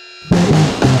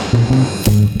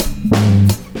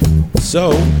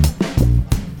 So,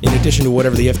 in addition to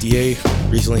whatever the FDA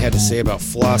recently had to say about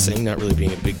flossing not really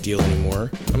being a big deal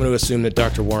anymore, I'm going to assume that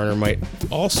Dr. Warinner might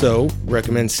also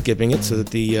recommend skipping it so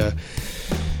that the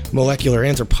molecular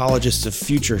anthropologists of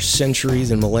future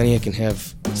centuries and millennia can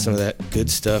have some of that good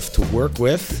stuff to work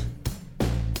with.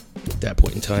 At that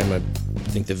point in time, I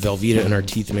think the Velveeta in our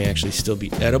teeth may actually still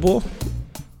be edible.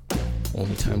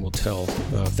 Only time will tell.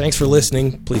 Thanks for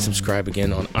listening. Please subscribe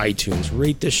again on iTunes.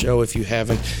 Rate the show if you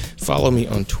haven't. Follow me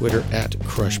on Twitter at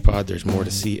CrushPod. There's more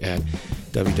to see at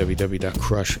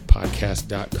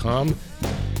www.crushpodcast.com.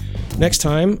 Next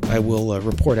time, I will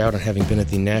report out on having been at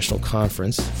the national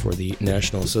conference for the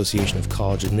National Association of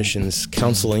College Admissions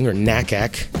Counseling, or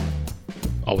NACAC.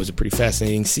 Always a pretty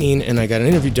fascinating scene, and I got an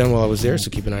interview done while I was there, so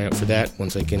keep an eye out for that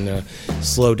once I can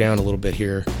slow down a little bit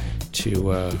here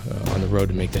to on the road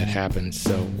to make that happen.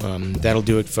 So that'll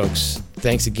do it, folks.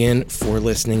 Thanks again for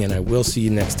listening, and I will see you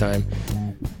next time.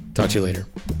 Talk to you later.